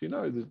 look, do you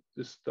know that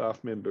this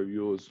staff member of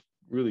yours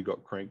really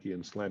got cranky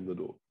and slammed the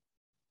door?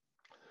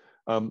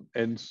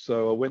 And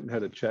so I went and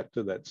had a chat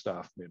to that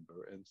staff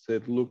member and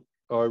said, look,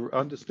 I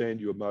understand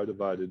you're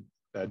motivated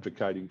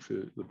advocating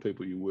for the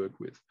people you work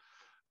with.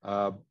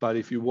 But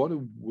if you want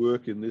to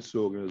work in this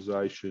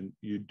organisation,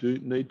 you do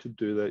need to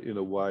do that in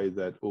a way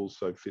that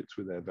also fits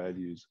with our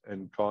values,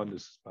 and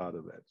kindness is part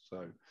of that.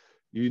 So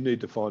you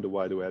need to find a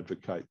way to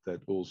advocate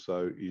that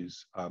also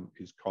is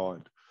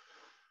kind.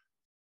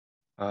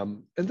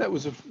 And that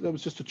was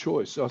just a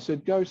choice. I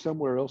said, go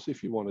somewhere else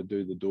if you want to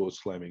do the door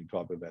slamming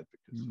type of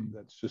advocacy.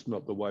 That's just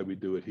not the way we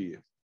do it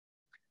here.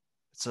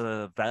 It's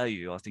a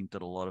value I think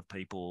that a lot of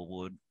people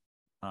would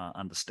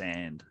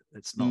understand.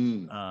 It's not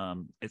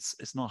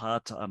it's not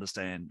hard to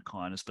understand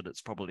kindness, but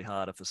it's probably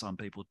harder for some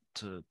people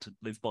to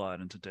live by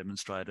it and to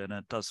demonstrate it. And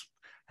it does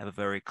have a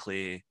very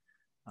clear,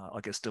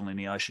 I guess,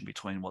 delineation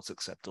between what's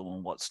acceptable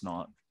and what's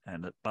not.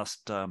 And it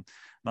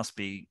must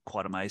be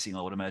quite amazing,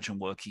 I would imagine,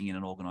 working in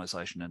an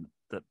organisation and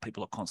that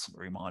people are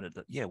constantly reminded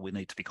that, yeah, we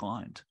need to be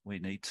kind. We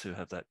need to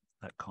have that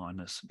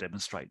kindness,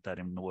 demonstrate that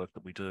in the work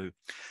that we do.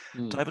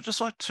 Dave, I'd just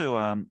like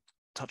to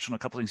touch on a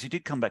couple of things. You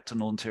did come back to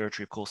Northern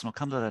Territory, of course, and I'll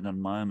come to that in a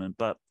moment.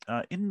 But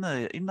in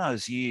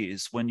those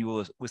years when you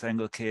were with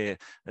Anglicare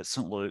at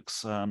St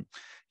Luke's,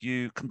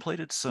 you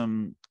completed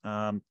some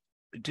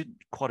did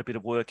quite a bit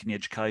of work in the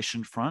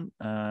education front.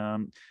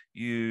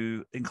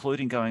 You,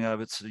 including going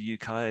over to the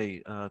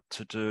UK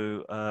to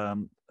do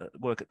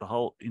work at the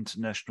Hull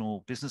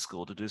International Business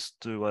School to just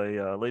do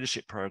a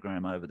leadership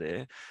program over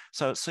there.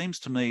 So it seems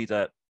to me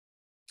that,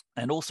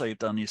 and also you've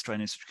done the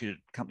Australian Institute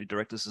of Company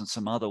Directors and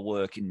some other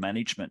work in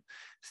management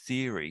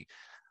theory.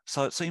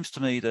 So it seems to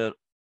me that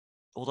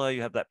although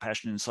you have that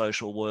passion in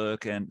social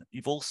work, and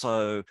you've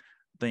also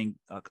been,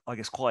 I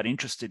guess, quite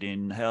interested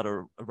in how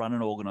to run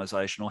an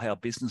organisation or how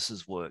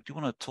businesses work. Do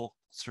you want to talk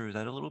through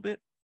that a little bit?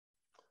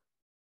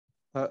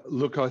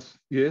 Look,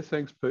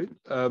 thanks, Pete.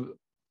 I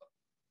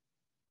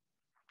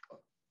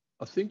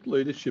think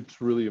leadership's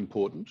really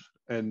important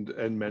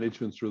and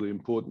management's really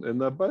important.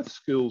 And they're both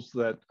skills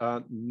that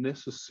aren't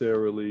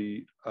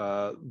necessarily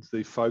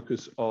the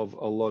focus of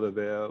a lot of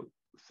our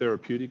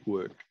therapeutic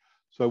work.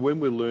 So when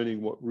we're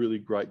learning what really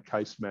great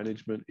case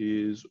management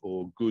is,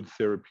 or good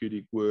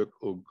therapeutic work,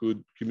 or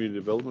good community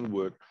development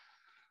work,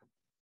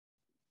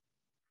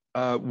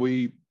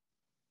 we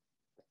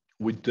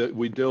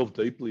delve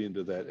deeply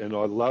into that. And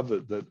I love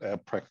it that our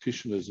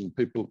practitioners and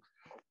people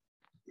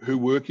who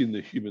work in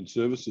the human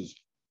services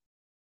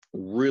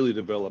really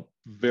develop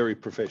very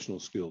professional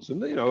skills.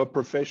 And a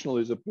professional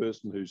is a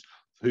person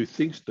who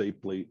thinks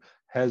deeply,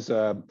 has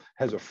a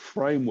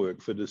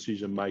framework for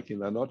decision making.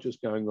 They're not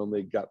just going on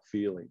their gut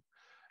feeling.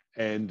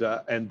 And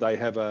they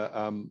have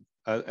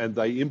and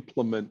they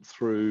implement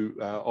through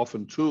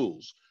often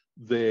tools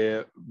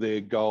their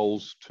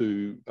goals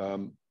to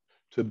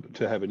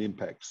have an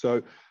impact.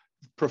 So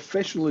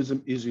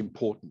professionalism is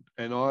important,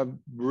 and I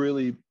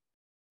really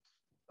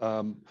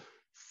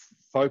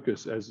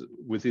focus as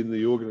within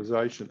the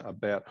organisation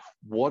about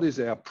what is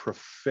our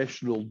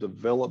professional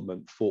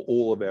development for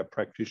all of our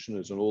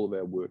practitioners and all of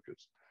our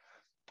workers.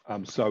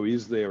 So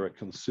is there a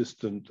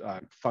consistent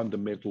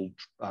fundamental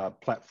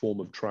platform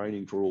of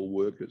training for all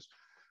workers?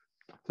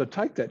 So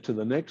take that to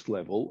the next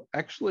level.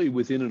 Actually,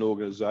 within an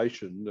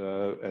organisation,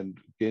 and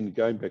again,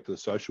 going back to the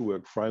social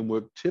work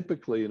framework,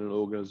 typically in an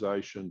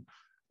organisation,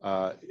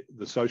 the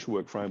social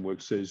work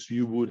framework says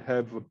you would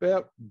have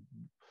about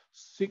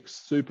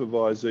 6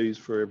 supervisees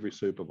for every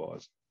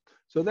supervisor.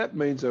 So that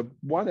means at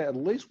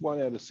least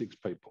one out of 6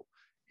 people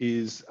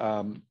is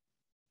a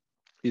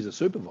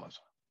supervisor.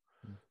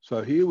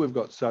 So here we're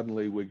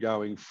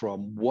going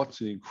from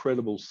what's an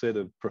incredible set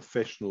of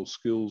professional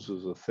skills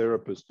as a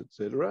therapist,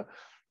 etc.,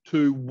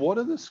 to what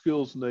are the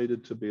skills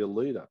needed to be a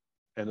leader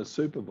and a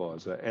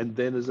supervisor, and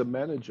then as a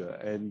manager,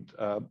 and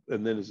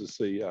then as a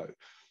CEO.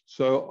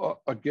 So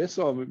I guess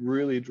I'm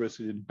really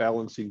interested in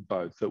balancing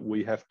both, that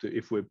we have to,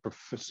 if we're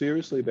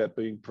seriously about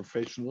being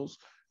professionals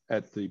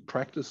at the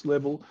practice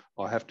level,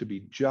 I have to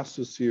be just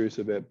as serious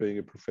about being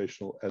a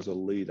professional as a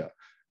leader,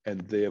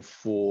 and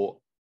therefore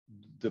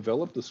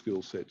develop the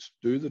skill sets,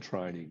 do the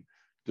training,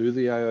 do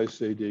the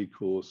AICD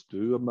course,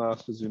 do a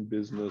master's in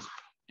business.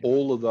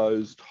 All of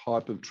those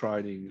type of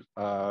training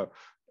are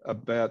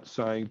about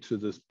saying to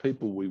the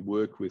people we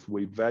work with,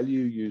 we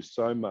value you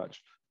so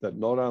much that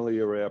not only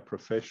are our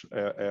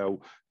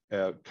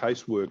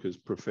caseworkers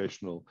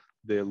professional,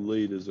 their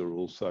leaders are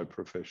also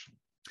professional.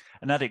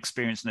 And that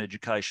experience and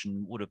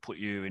education would have put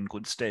you in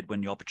good stead when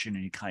the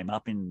opportunity came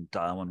up in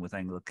Darwin with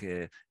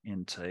Anglicare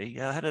NT.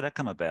 How did that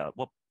come about?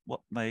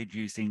 What made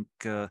you think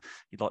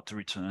you'd like to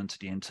return to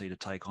the NT to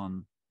take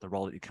on the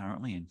role that you're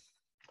currently in?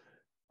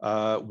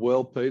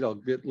 Well, Pete, I'll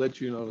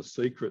let you know a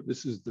secret.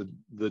 This is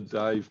the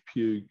Dave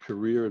Pugh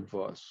career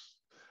advice.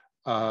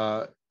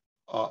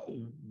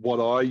 What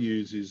I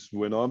use is,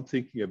 when I'm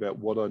thinking about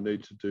what I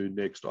need to do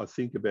next, I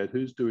think about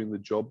who's doing the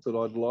job that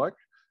I'd like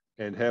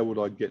and how would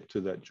I get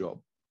to that job.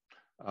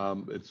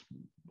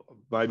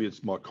 Maybe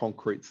it's my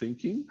concrete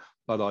thinking,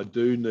 but I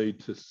do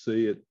need to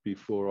see it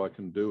before I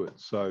can do it.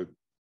 So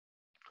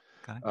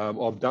okay.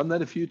 I've done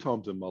that a few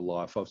times in my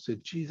life. I've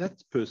said, gee,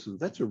 that's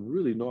a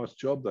really nice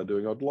job they're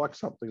doing. I'd like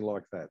something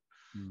like that.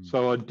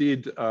 So I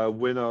did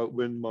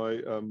when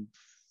my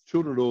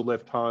children all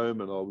left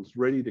home and I was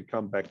ready to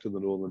come back to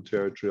the Northern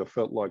Territory. I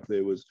felt like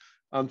there was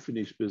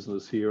unfinished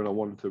business here and I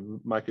wanted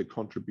to make a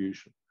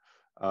contribution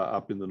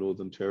up in the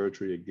Northern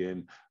Territory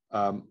again.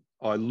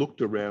 I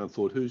looked around and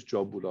thought, whose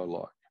job would I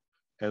like?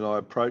 And I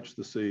approached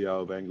the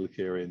CEO of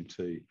Anglicare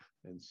NT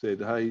and said,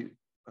 hey,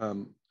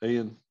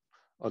 Ian,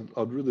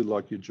 I'd really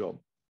like your job.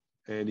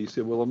 And he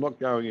said, well, I'm not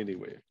going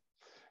anywhere.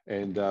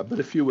 And but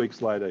a few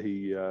weeks later,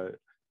 he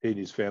and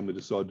his family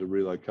decided to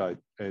relocate.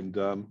 And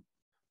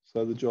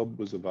so the job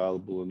was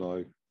available and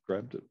I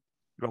grabbed it.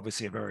 You're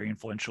obviously a very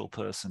influential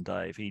person,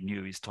 Dave. He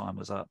knew his time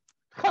was up.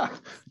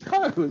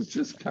 No, it was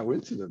just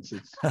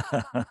coincidences.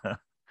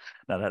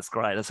 No, that's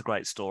great. That's a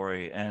great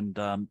story. And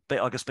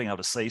I guess being able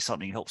to see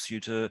something helps you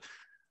to,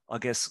 I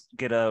guess,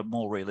 get a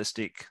more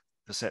realistic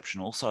perception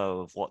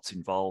also of what's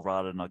involved,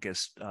 rather than, I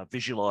guess,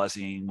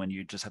 visualizing when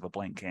you just have a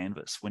blank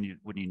canvas. When you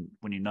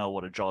know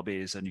what a job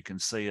is and you can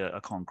see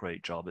a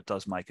concrete job, it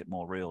does make it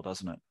more real,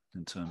 doesn't it?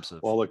 In terms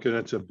of, well,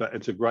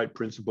 it's a great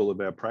principle of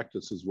our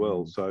practice as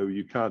well. So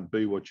you can't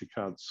be what you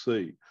can't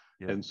see.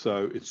 Yeah. And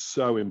so it's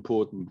so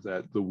important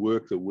that the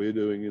work that we're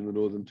doing in the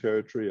Northern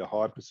Territory, a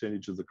high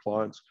percentage of the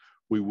clients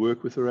we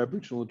work with are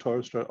Aboriginal and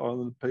Torres Strait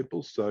Islander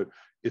people. So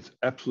it's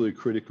absolutely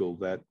critical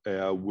that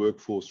our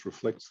workforce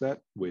reflects that.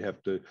 We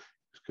have to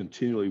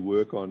continually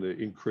work on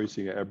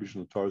increasing our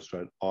Aboriginal and Torres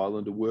Strait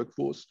Islander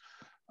workforce.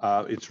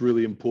 It's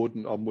really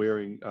important. I'm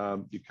wearing,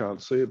 you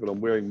can't see it, but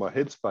I'm wearing my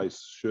Headspace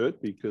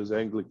shirt because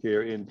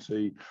Anglicare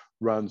NT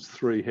runs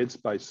 3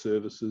 Headspace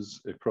services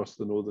across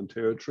the Northern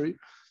Territory.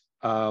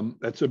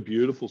 That's a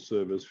beautiful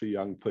service for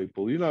young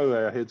people. You know,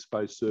 our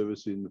Headspace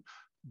service in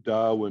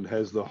Darwin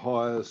has the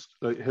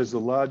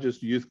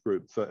largest youth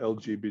group for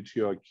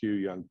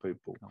LGBTIQ young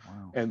people. Oh,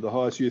 wow. And the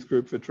highest youth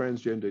group for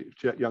transgender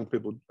young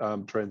people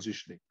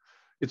transitioning.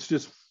 It's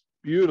just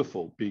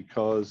beautiful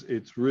because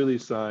it's really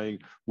saying,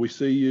 we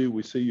see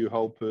you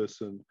whole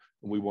person,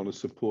 and we want to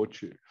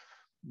support you.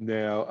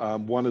 Now,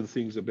 one of the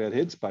things about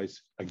Headspace,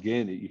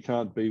 again, you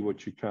can't be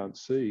what you can't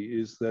see,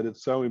 is that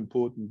it's so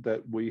important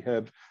that we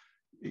have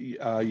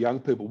young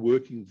people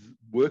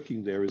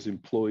working there as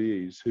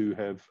employees who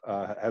have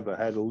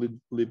had a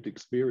lived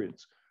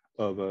experience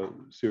of a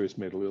serious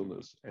mental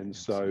illness, and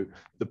so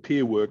the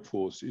peer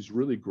workforce is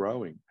really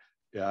growing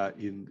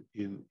in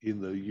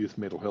the youth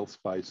mental health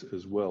space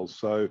as well.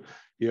 So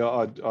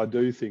yeah, I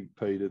do think,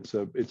 Pete, it's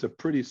a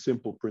pretty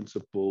simple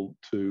principle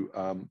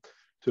to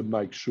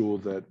make sure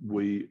that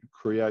we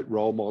create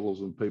role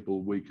models and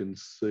people we can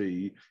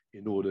see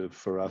in order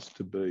for us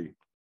to be.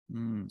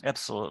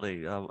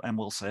 Absolutely, and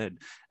well said.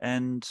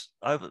 And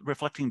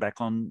reflecting back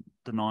on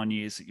the 9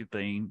 years that you've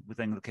been with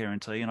Anglicare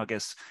NT, and I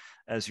guess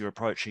as you're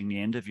approaching the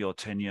end of your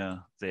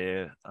tenure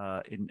there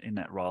in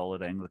that role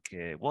at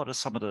Anglicare, what are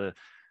some of the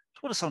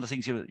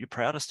things you're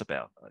proudest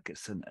about, I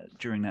guess,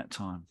 during that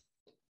time?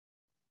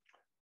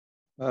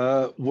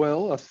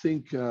 Well, I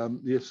think,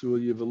 yes, well,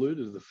 you've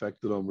alluded to the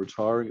fact that I'm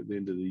retiring at the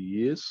end of the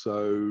year,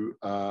 so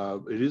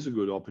it is a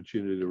good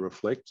opportunity to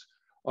reflect.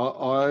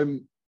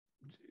 I'm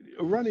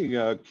running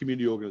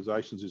community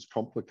organisations is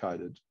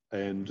complicated,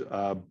 and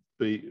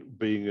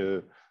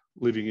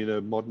living in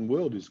a modern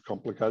world is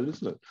complicated,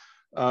 isn't it?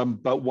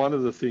 But one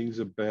of the things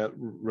about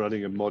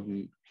running a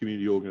modern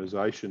community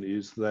organisation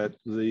is that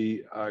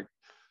the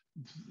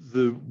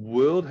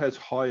world has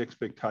high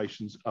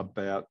expectations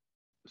about,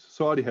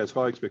 society has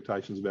high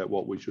expectations about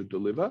what we should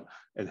deliver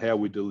and how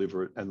we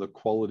deliver it and the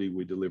quality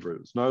we deliver it.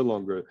 It's no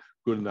longer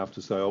good enough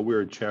to say, oh,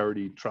 we're a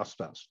charity,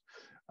 trust us.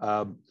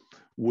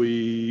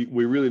 We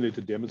really need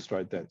to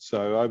demonstrate that.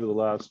 So over the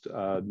last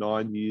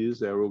 9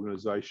 years, our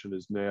organisation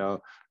is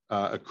now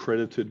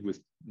accredited with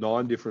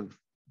 9 different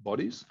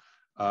bodies,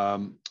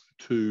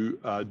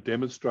 to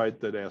demonstrate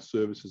that our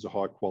services are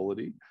high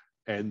quality,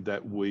 and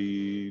that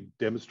we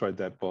demonstrate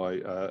that by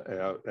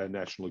our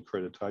national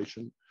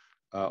accreditation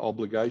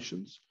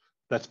obligations.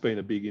 That's been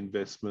a big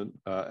investment,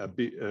 a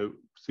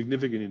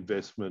significant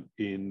investment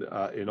in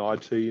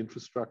IT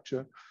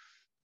infrastructure,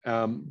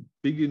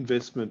 big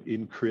investment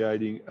in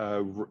creating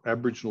an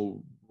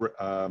Aboriginal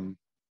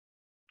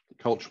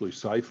culturally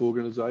safe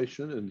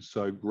organisation, and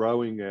so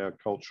growing our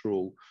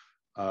cultural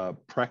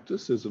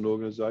practice as an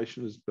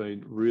organisation has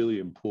been really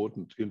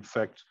important. In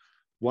fact,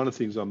 one of the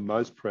things I'm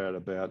most proud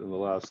about in the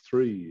last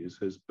 3 years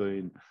has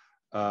been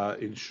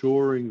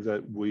ensuring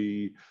that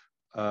we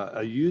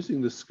are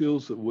using the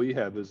skills that we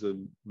have as a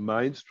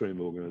mainstream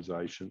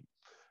organisation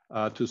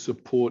to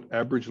support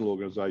Aboriginal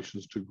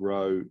organisations to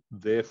grow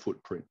their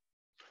footprint.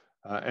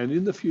 And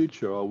in the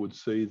future, I would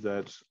see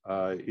that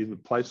in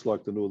a place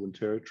like the Northern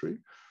Territory,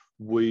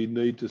 we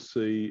need to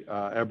see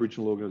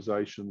Aboriginal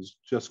organisations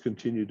just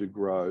continue to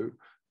grow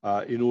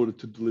in order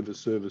to deliver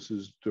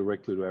services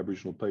directly to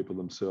Aboriginal people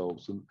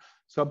themselves. And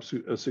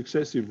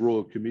successive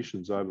royal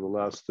commissions over the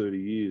last 30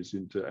 years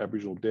into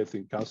Aboriginal death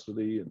in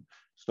custody and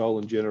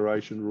Stolen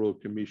Generation Royal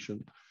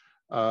Commission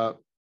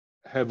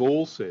have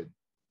all said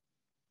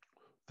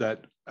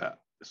that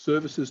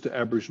services to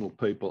Aboriginal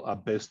people are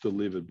best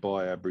delivered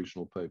by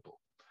Aboriginal people.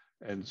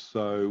 And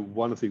so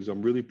one of the things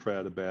I'm really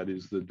proud about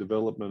is the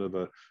development of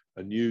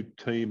a new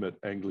team at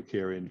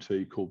Anglicare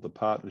NT called the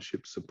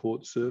Partnership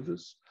Support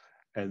Service.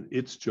 And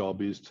its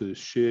job is to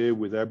share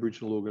with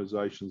Aboriginal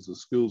organisations the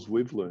skills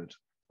we've learnt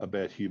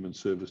about human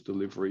service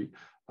delivery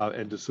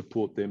and to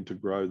support them to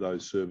grow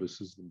those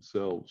services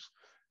themselves.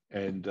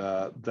 And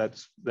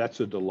that's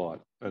a delight.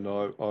 And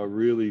I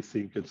really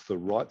think it's the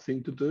right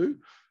thing to do.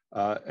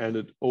 And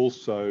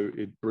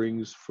it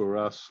brings for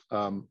us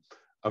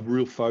a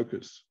real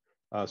focus.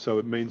 So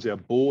it means our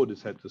board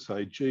has had to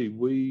say, gee,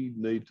 we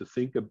need to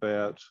think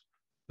about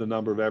the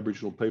number of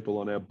Aboriginal people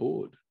on our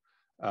board.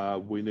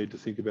 We need to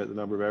think about the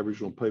number of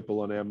Aboriginal people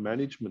on our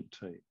management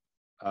team.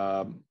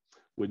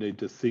 We need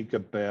to think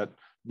about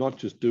not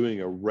just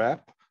doing a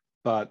RAP,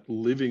 but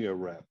living a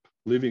RAP,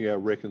 living our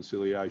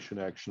reconciliation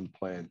action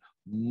plan,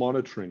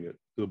 monitoring it.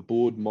 The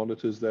board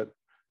monitors that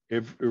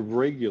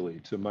regularly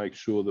to make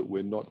sure that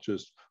we're not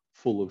just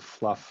full of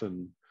fluff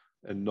and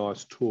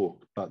nice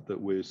talk, but that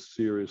we're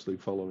seriously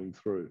following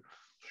through.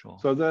 Sure.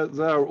 So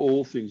they are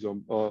all things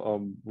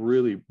I'm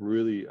really,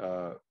 really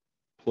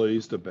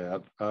pleased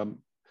about.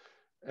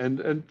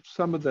 And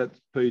some of that,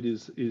 Pete,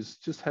 is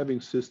just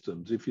having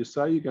systems. If you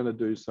say you're going to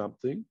do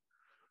something,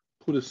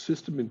 put a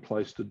system in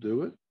place to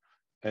do it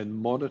and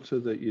monitor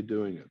that you're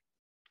doing it.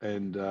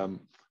 And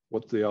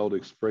what's the old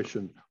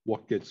expression,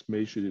 what gets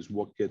measured is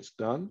what gets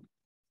done.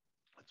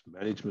 It's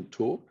management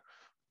talk,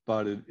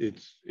 but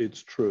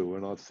it's true.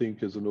 And I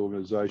think as an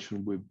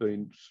organisation, we've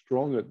been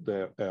strong at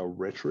our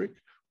rhetoric.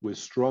 We're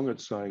strong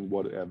at saying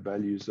what our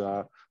values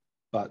are,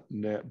 but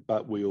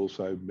we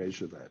also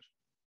measure that.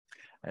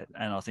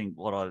 And I think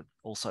what I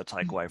also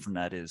take away from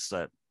that is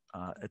that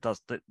it does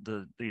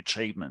the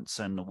achievements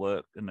and the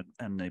work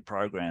and the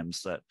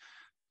programs that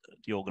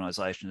the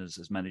organisation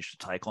has managed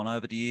to take on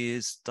over the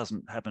years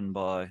doesn't happen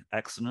by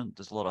accident.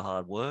 There's a lot of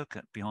hard work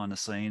behind the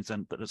scenes,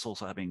 but it's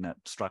also having that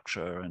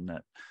structure and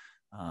that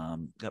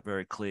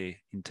very clear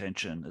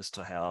intention as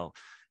to how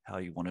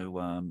you want to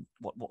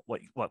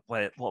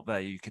what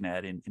value you can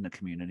add in the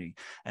community.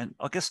 And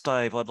I guess,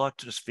 Dave, I'd like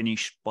to just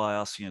finish by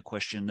asking a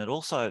question that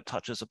also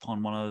touches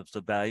upon one of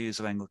the values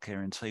of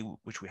Anglicare NT,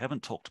 which we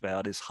haven't talked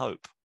about, is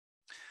hope.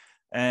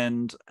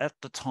 And at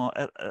the time,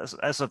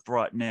 as of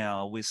right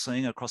now, we're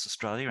seeing across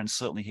Australia and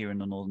certainly here in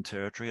the Northern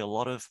Territory, a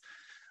lot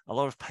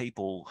of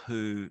people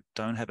who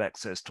don't have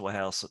access to a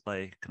house that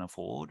they can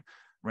afford.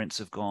 Rents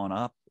have gone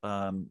up,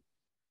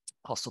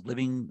 cost of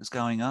living is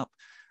going up.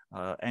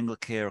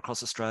 Anglicare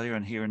across Australia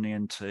and here in the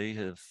NT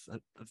have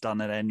done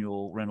that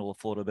annual rental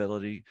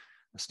affordability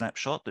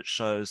snapshot that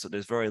shows that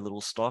there's very little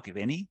stock, if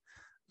any,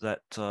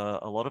 that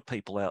a lot of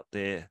people out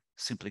there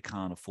simply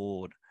can't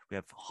afford. We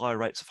have high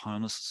rates of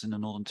homelessness in the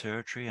Northern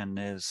Territory, and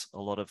there's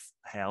a lot of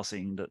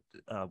housing that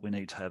we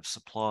need to have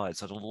supplied.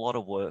 So there's a lot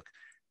of work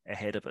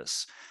ahead of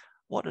us.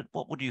 What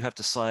would you have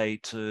to say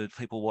to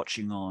people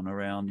watching on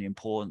around the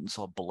importance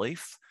of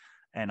belief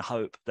and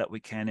hope that we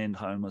can end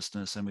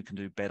homelessness and we can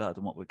do better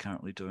than what we're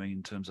currently doing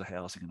in terms of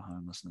housing and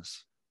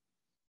homelessness?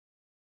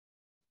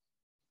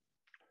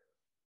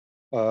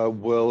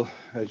 Well,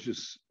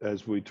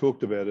 as we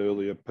talked about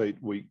earlier, Pete,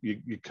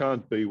 you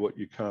can't be what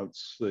you can't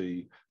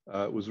see.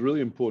 It was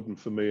really important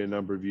for me a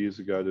number of years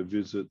ago to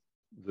visit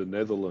the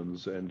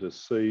Netherlands and to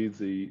see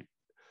the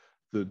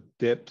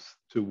depth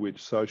to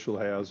which social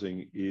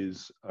housing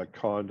is a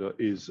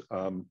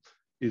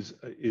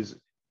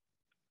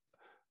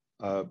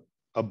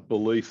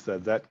belief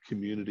that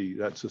community,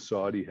 that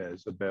society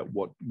has about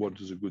what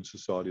does a good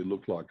society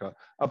look like.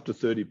 Up to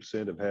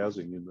 30% of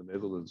housing in the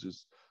Netherlands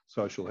is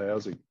social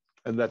housing,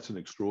 and that's an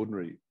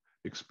extraordinary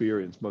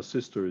experience. My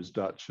sister is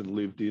Dutch and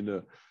lived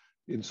in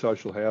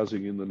social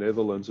housing in the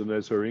Netherlands, and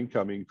as her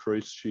income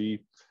increased, she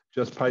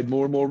just paid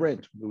more and more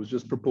rent. It was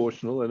just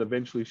proportional. And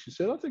eventually she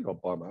said, I think I'll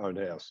buy my own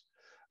house.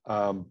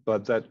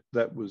 But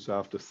that was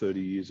after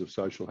 30 years of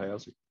social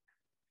housing.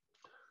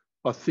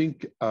 I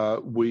think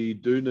we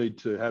do need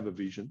to have a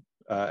vision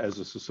as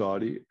a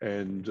society,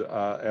 and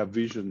our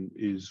vision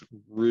is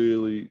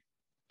really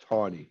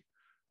tiny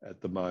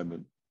at the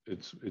moment.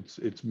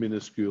 It's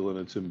minuscule and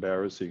it's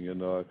embarrassing.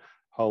 And I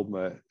hold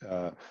my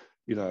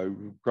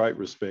great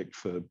respect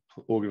for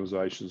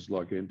organisations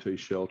like NT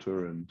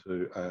Shelter and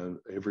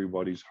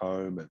Everybody's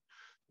Home, and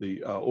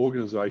the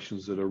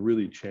organisations that are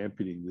really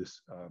championing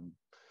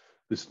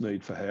this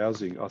need for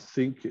housing. I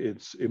think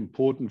it's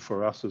important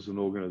for us as an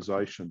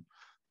organisation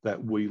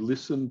that we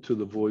listen to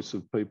the voice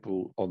of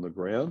people on the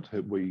ground.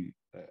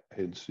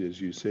 Hence,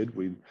 as you said,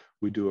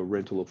 we do a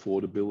rental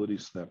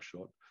affordability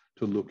snapshot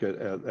to look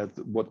at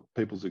what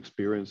people's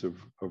experience of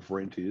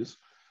rent is.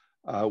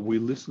 We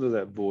listen to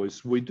that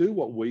voice. We do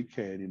what we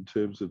can in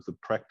terms of the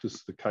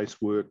practice, the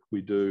casework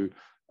we do,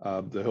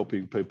 the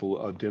helping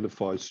people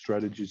identify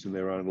strategies in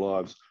their own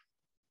lives.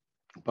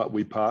 But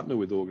we partner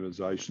with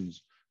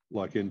organisations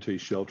like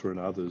NT Shelter and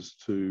others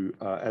to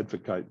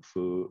advocate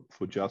for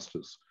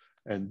justice.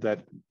 And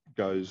that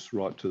goes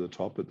right to the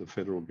top at the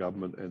federal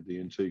government and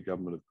the NT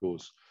government, of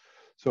course.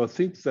 So I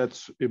think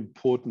that's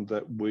important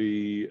that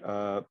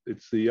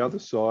it's the other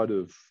side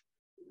of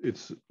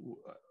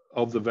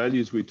the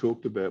values we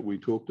talked about. We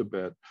talked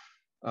about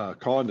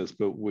kindness,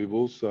 but we've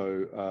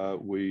also,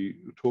 we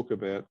talk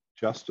about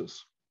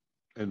justice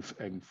and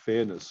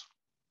fairness.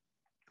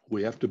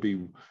 We have to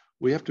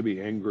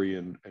be angry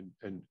and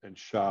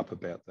sharp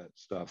about that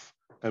stuff.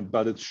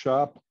 But it's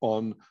sharp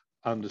on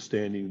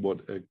understanding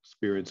what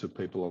experience of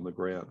people on the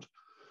ground.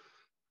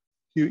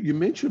 You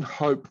mentioned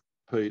hope,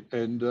 Pete,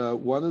 and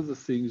one of the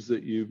things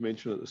that you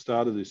mentioned at the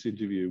start of this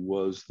interview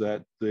was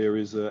that there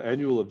is an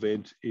annual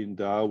event in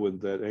Darwin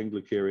that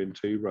Anglicare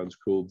NT runs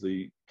called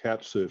the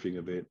Couch Surfing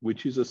event,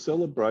 which is a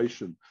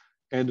celebration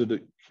and a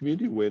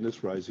community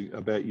awareness raising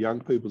about young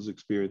people's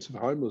experience of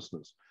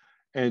homelessness.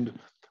 And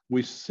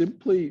we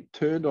simply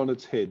turned on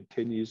its head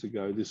 10 years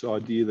ago this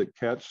idea that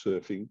couch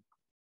surfing,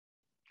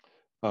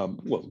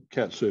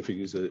 couch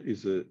surfing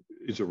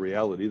is a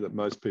reality, that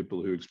most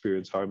people who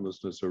experience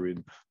homelessness are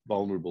in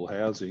vulnerable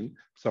housing,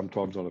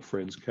 sometimes on a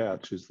friend's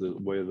couch is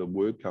where the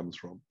word comes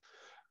from.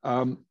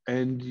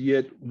 And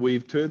yet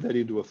we've turned that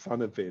into a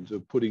fun event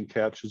of putting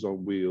couches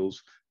on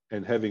wheels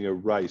and having a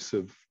race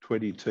of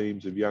 20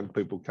 teams of young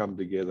people come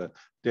together,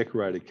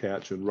 decorate a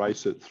couch and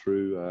race it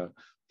through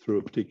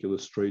a particular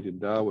street in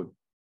Darwin.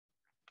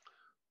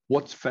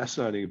 What's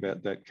fascinating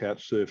about that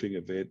couch surfing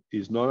event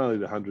is not only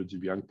the hundreds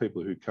of young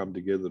people who come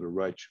together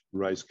to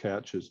race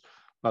couches,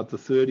 but the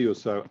 30 or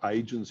so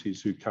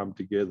agencies who come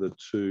together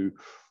to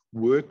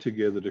work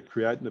together to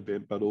create an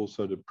event, but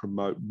also to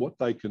promote what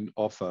they can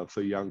offer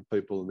for young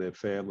people and their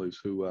families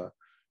who are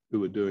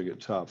doing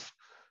it tough.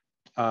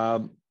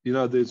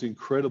 There's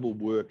incredible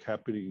work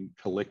happening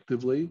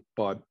collectively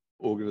by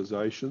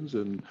organisations,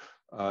 and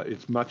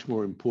it's much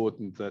more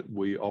important that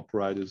we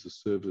operate as a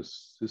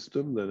service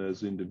system than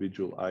as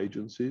individual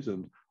agencies.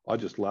 And I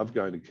just love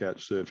going to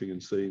couch surfing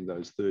and seeing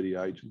those 30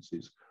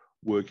 agencies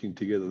working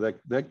together.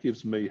 That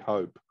gives me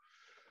hope.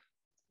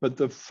 But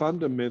the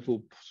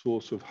fundamental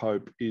source of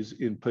hope is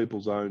in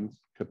people's own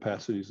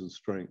capacities and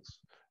strengths.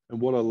 And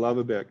what I love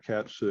about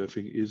couch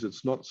surfing is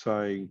it's not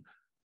saying,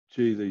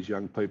 gee, these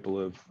young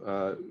people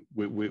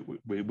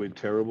we're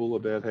terrible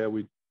about how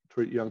we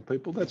treat young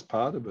people. That's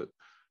part of it.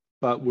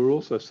 But we're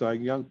also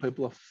saying young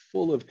people are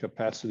full of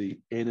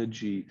capacity,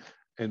 energy,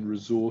 and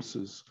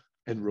resources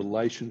and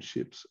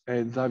relationships,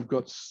 and they've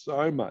got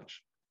so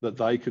much that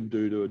they can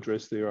do to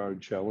address their own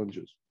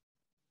challenges.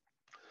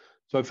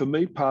 So for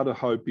me, part of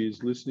hope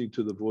is listening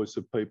to the voice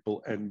of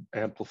people and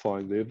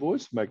amplifying their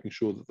voice, making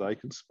sure that they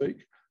can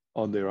speak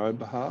on their own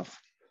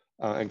behalf,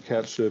 and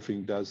couch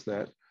surfing does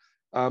that.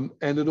 And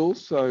it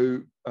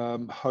also,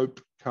 hope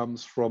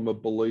comes from a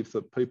belief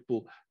that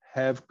people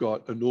have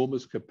got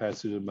enormous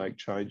capacity to make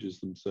changes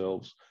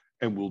themselves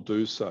and will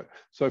do so.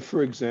 So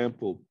for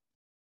example,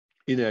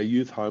 in our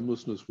youth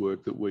homelessness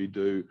work that we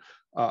do,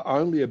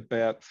 only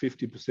about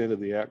 50%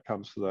 of the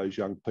outcomes for those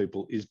young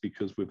people is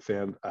because we've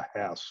found a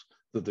house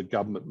that the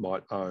government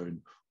might own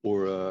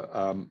or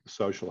a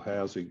social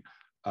housing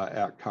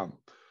outcome.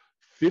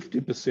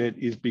 50%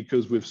 is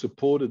because we've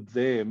supported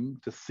them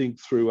to think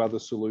through other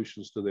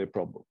solutions to their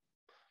problem.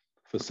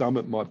 For some,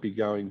 it might be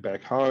going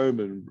back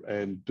home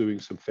and doing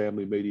some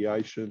family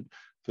mediation.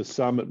 For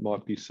some, it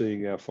might be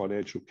seeing our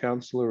financial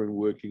counsellor and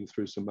working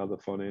through some other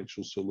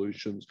financial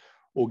solutions,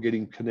 or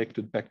getting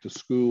connected back to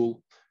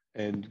school,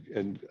 and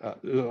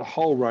a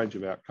whole range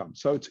of outcomes.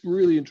 So it's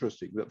really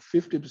interesting that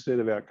 50%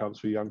 of outcomes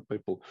for young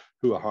people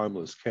who are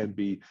homeless can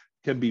be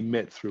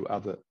met through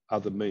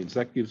other means.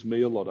 That gives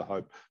me a lot of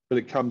hope, but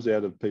it comes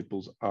out of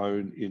people's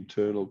own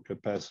internal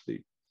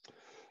capacity.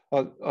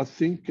 I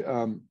think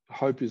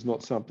hope is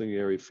not something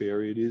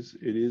airy-fairy. It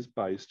is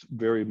based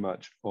very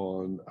much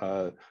on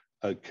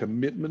a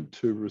commitment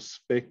to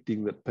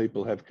respecting that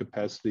people have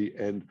capacity,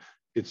 and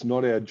it's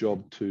not our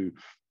job to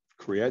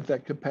create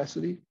that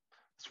capacity.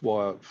 That's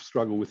why I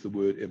struggle with the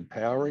word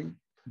empowering.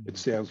 It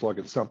sounds like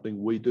it's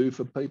something we do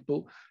for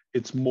people.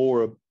 It's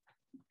more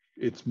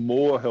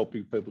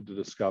helping people to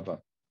discover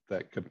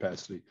that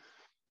capacity.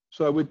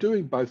 So we're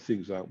doing both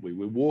things, aren't we?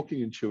 We're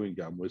walking and chewing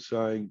gum. We're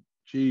saying,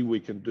 gee, we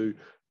can do,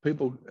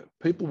 people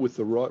with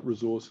the right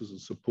resources and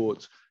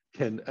supports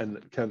can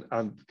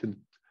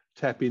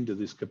tap into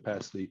this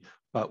capacity,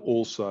 but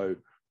also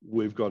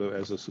we've got to,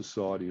 as a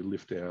society,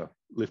 lift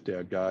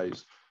our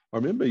gaze. I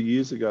remember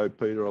years ago,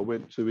 Peter, I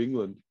went to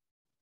England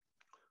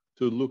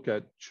to look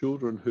at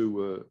children who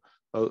were,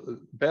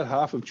 about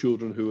half of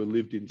children who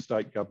lived in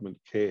state government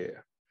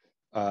care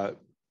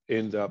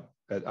end up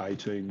at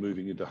 18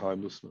 moving into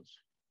homelessness.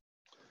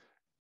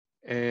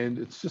 And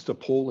it's just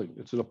appalling.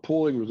 It's an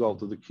appalling result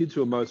that the kids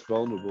who are most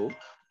vulnerable,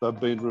 they've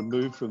been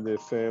removed from their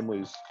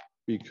families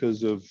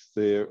because of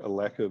their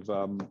lack of,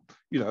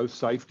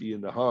 safety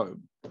in the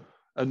home,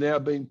 and now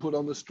being put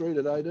on the street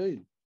at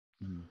 18.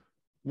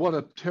 What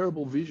a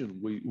terrible vision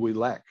we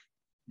lack.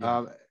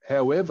 Yeah.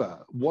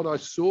 However, what I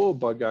saw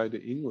by going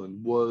to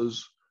England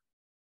was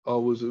it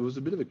was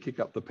a bit of a kick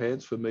up the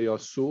pants for me. I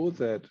saw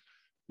that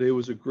there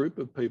was a group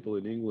of people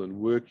in England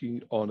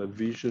working on a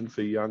vision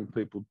for young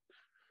people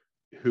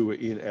who were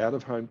in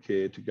out-of-home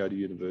care to go to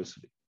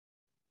university.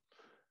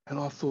 And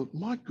I thought,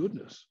 my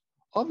goodness,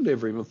 I've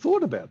never even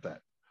thought about that.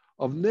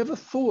 I've never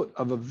thought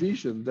of a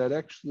vision that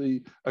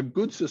actually a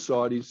good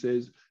society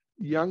says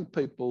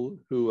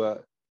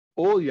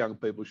all young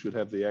people should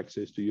have the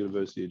access to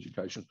university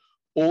education.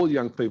 All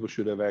young people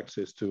should have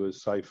access to a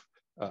safe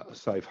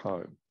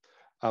home,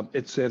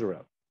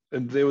 etc.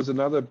 And there was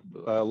another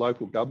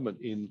local government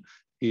in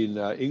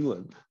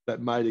England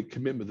that made a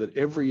commitment that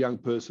every young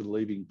person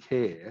leaving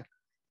care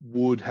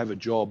would have a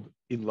job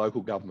in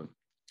local government,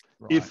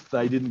 right, if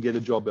they didn't get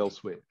a job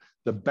elsewhere.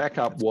 The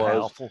backup was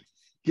powerful.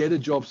 Get a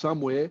job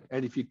somewhere,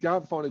 and if you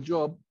can't find a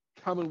job,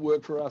 come and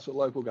work for us at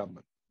local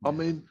government. Yeah. I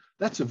mean,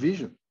 that's a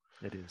vision.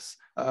 It is.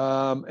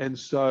 And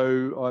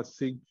so I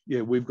think,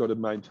 we've got to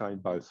maintain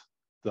both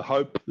the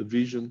hope, the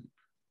vision,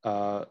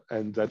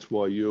 and that's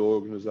why your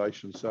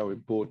organisation is so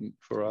important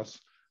for us,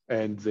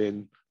 and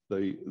then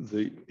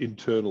the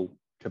internal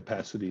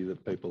capacity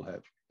that people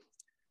have.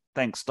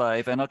 Thanks,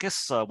 Dave. And I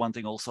guess one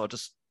thing also,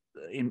 just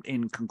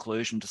in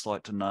conclusion, just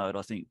like to note,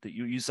 I think that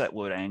you use that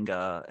word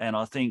anger, and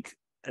I think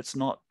it's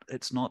not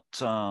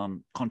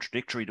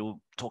contradictory to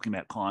talking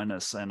about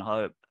kindness and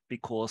hope,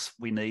 because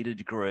we need a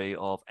degree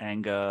of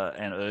anger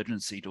and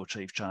urgency to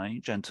achieve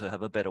change and to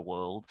have a better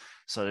world.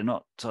 So they're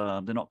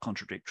not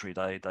contradictory.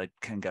 They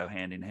can go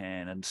hand in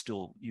hand, and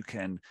still you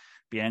can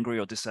be angry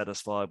or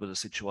dissatisfied with a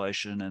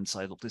situation and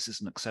say, look, this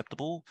isn't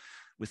acceptable,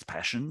 with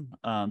passion.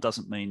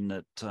 Doesn't mean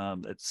that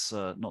it's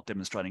not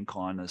demonstrating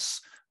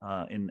kindness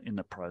in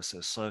the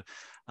process. So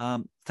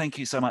thank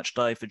you so much,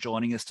 Dave, for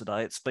joining us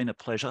today. It's been a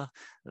pleasure.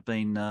 There's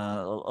been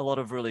a lot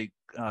of really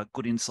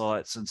good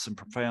insights and some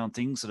profound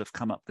things that have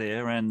come up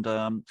there, and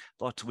I'd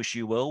like to wish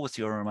you well with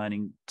your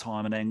remaining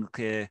time in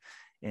Anglicare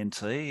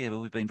NT.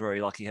 We've been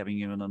very lucky having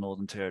you in the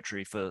Northern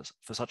Territory for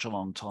such a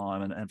long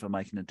time, and for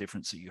making the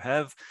difference that you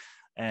have,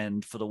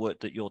 and for the work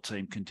that your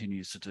team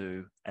continues to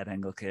do at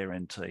Anglicare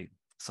NT.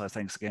 So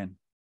thanks again.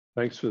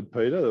 Thanks for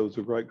Peter. That was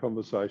a great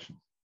conversation.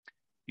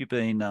 You've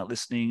been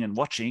listening and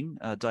watching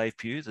Dave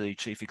Pugh, the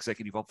Chief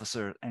Executive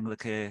Officer at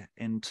Anglicare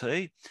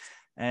NT.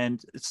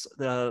 And it's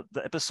the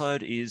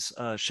episode is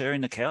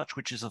Sharing the Couch,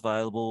 which is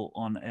available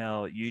on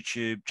our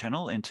YouTube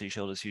channel, NT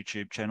Shelter's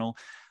YouTube channel.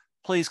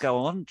 Please go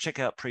on, check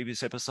out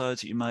previous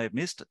episodes that you may have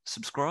missed,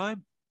 subscribe,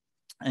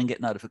 and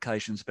get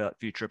notifications about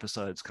future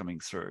episodes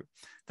coming through.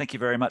 Thank you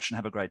very much, and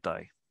have a great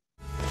day.